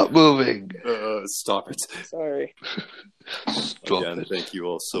 Stop moving. Stop it. Sorry. Stop Again, it. thank you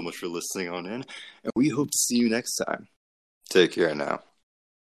all so much for listening on in, and we hope to see you next time. Take care now.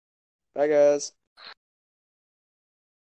 Bye, guys.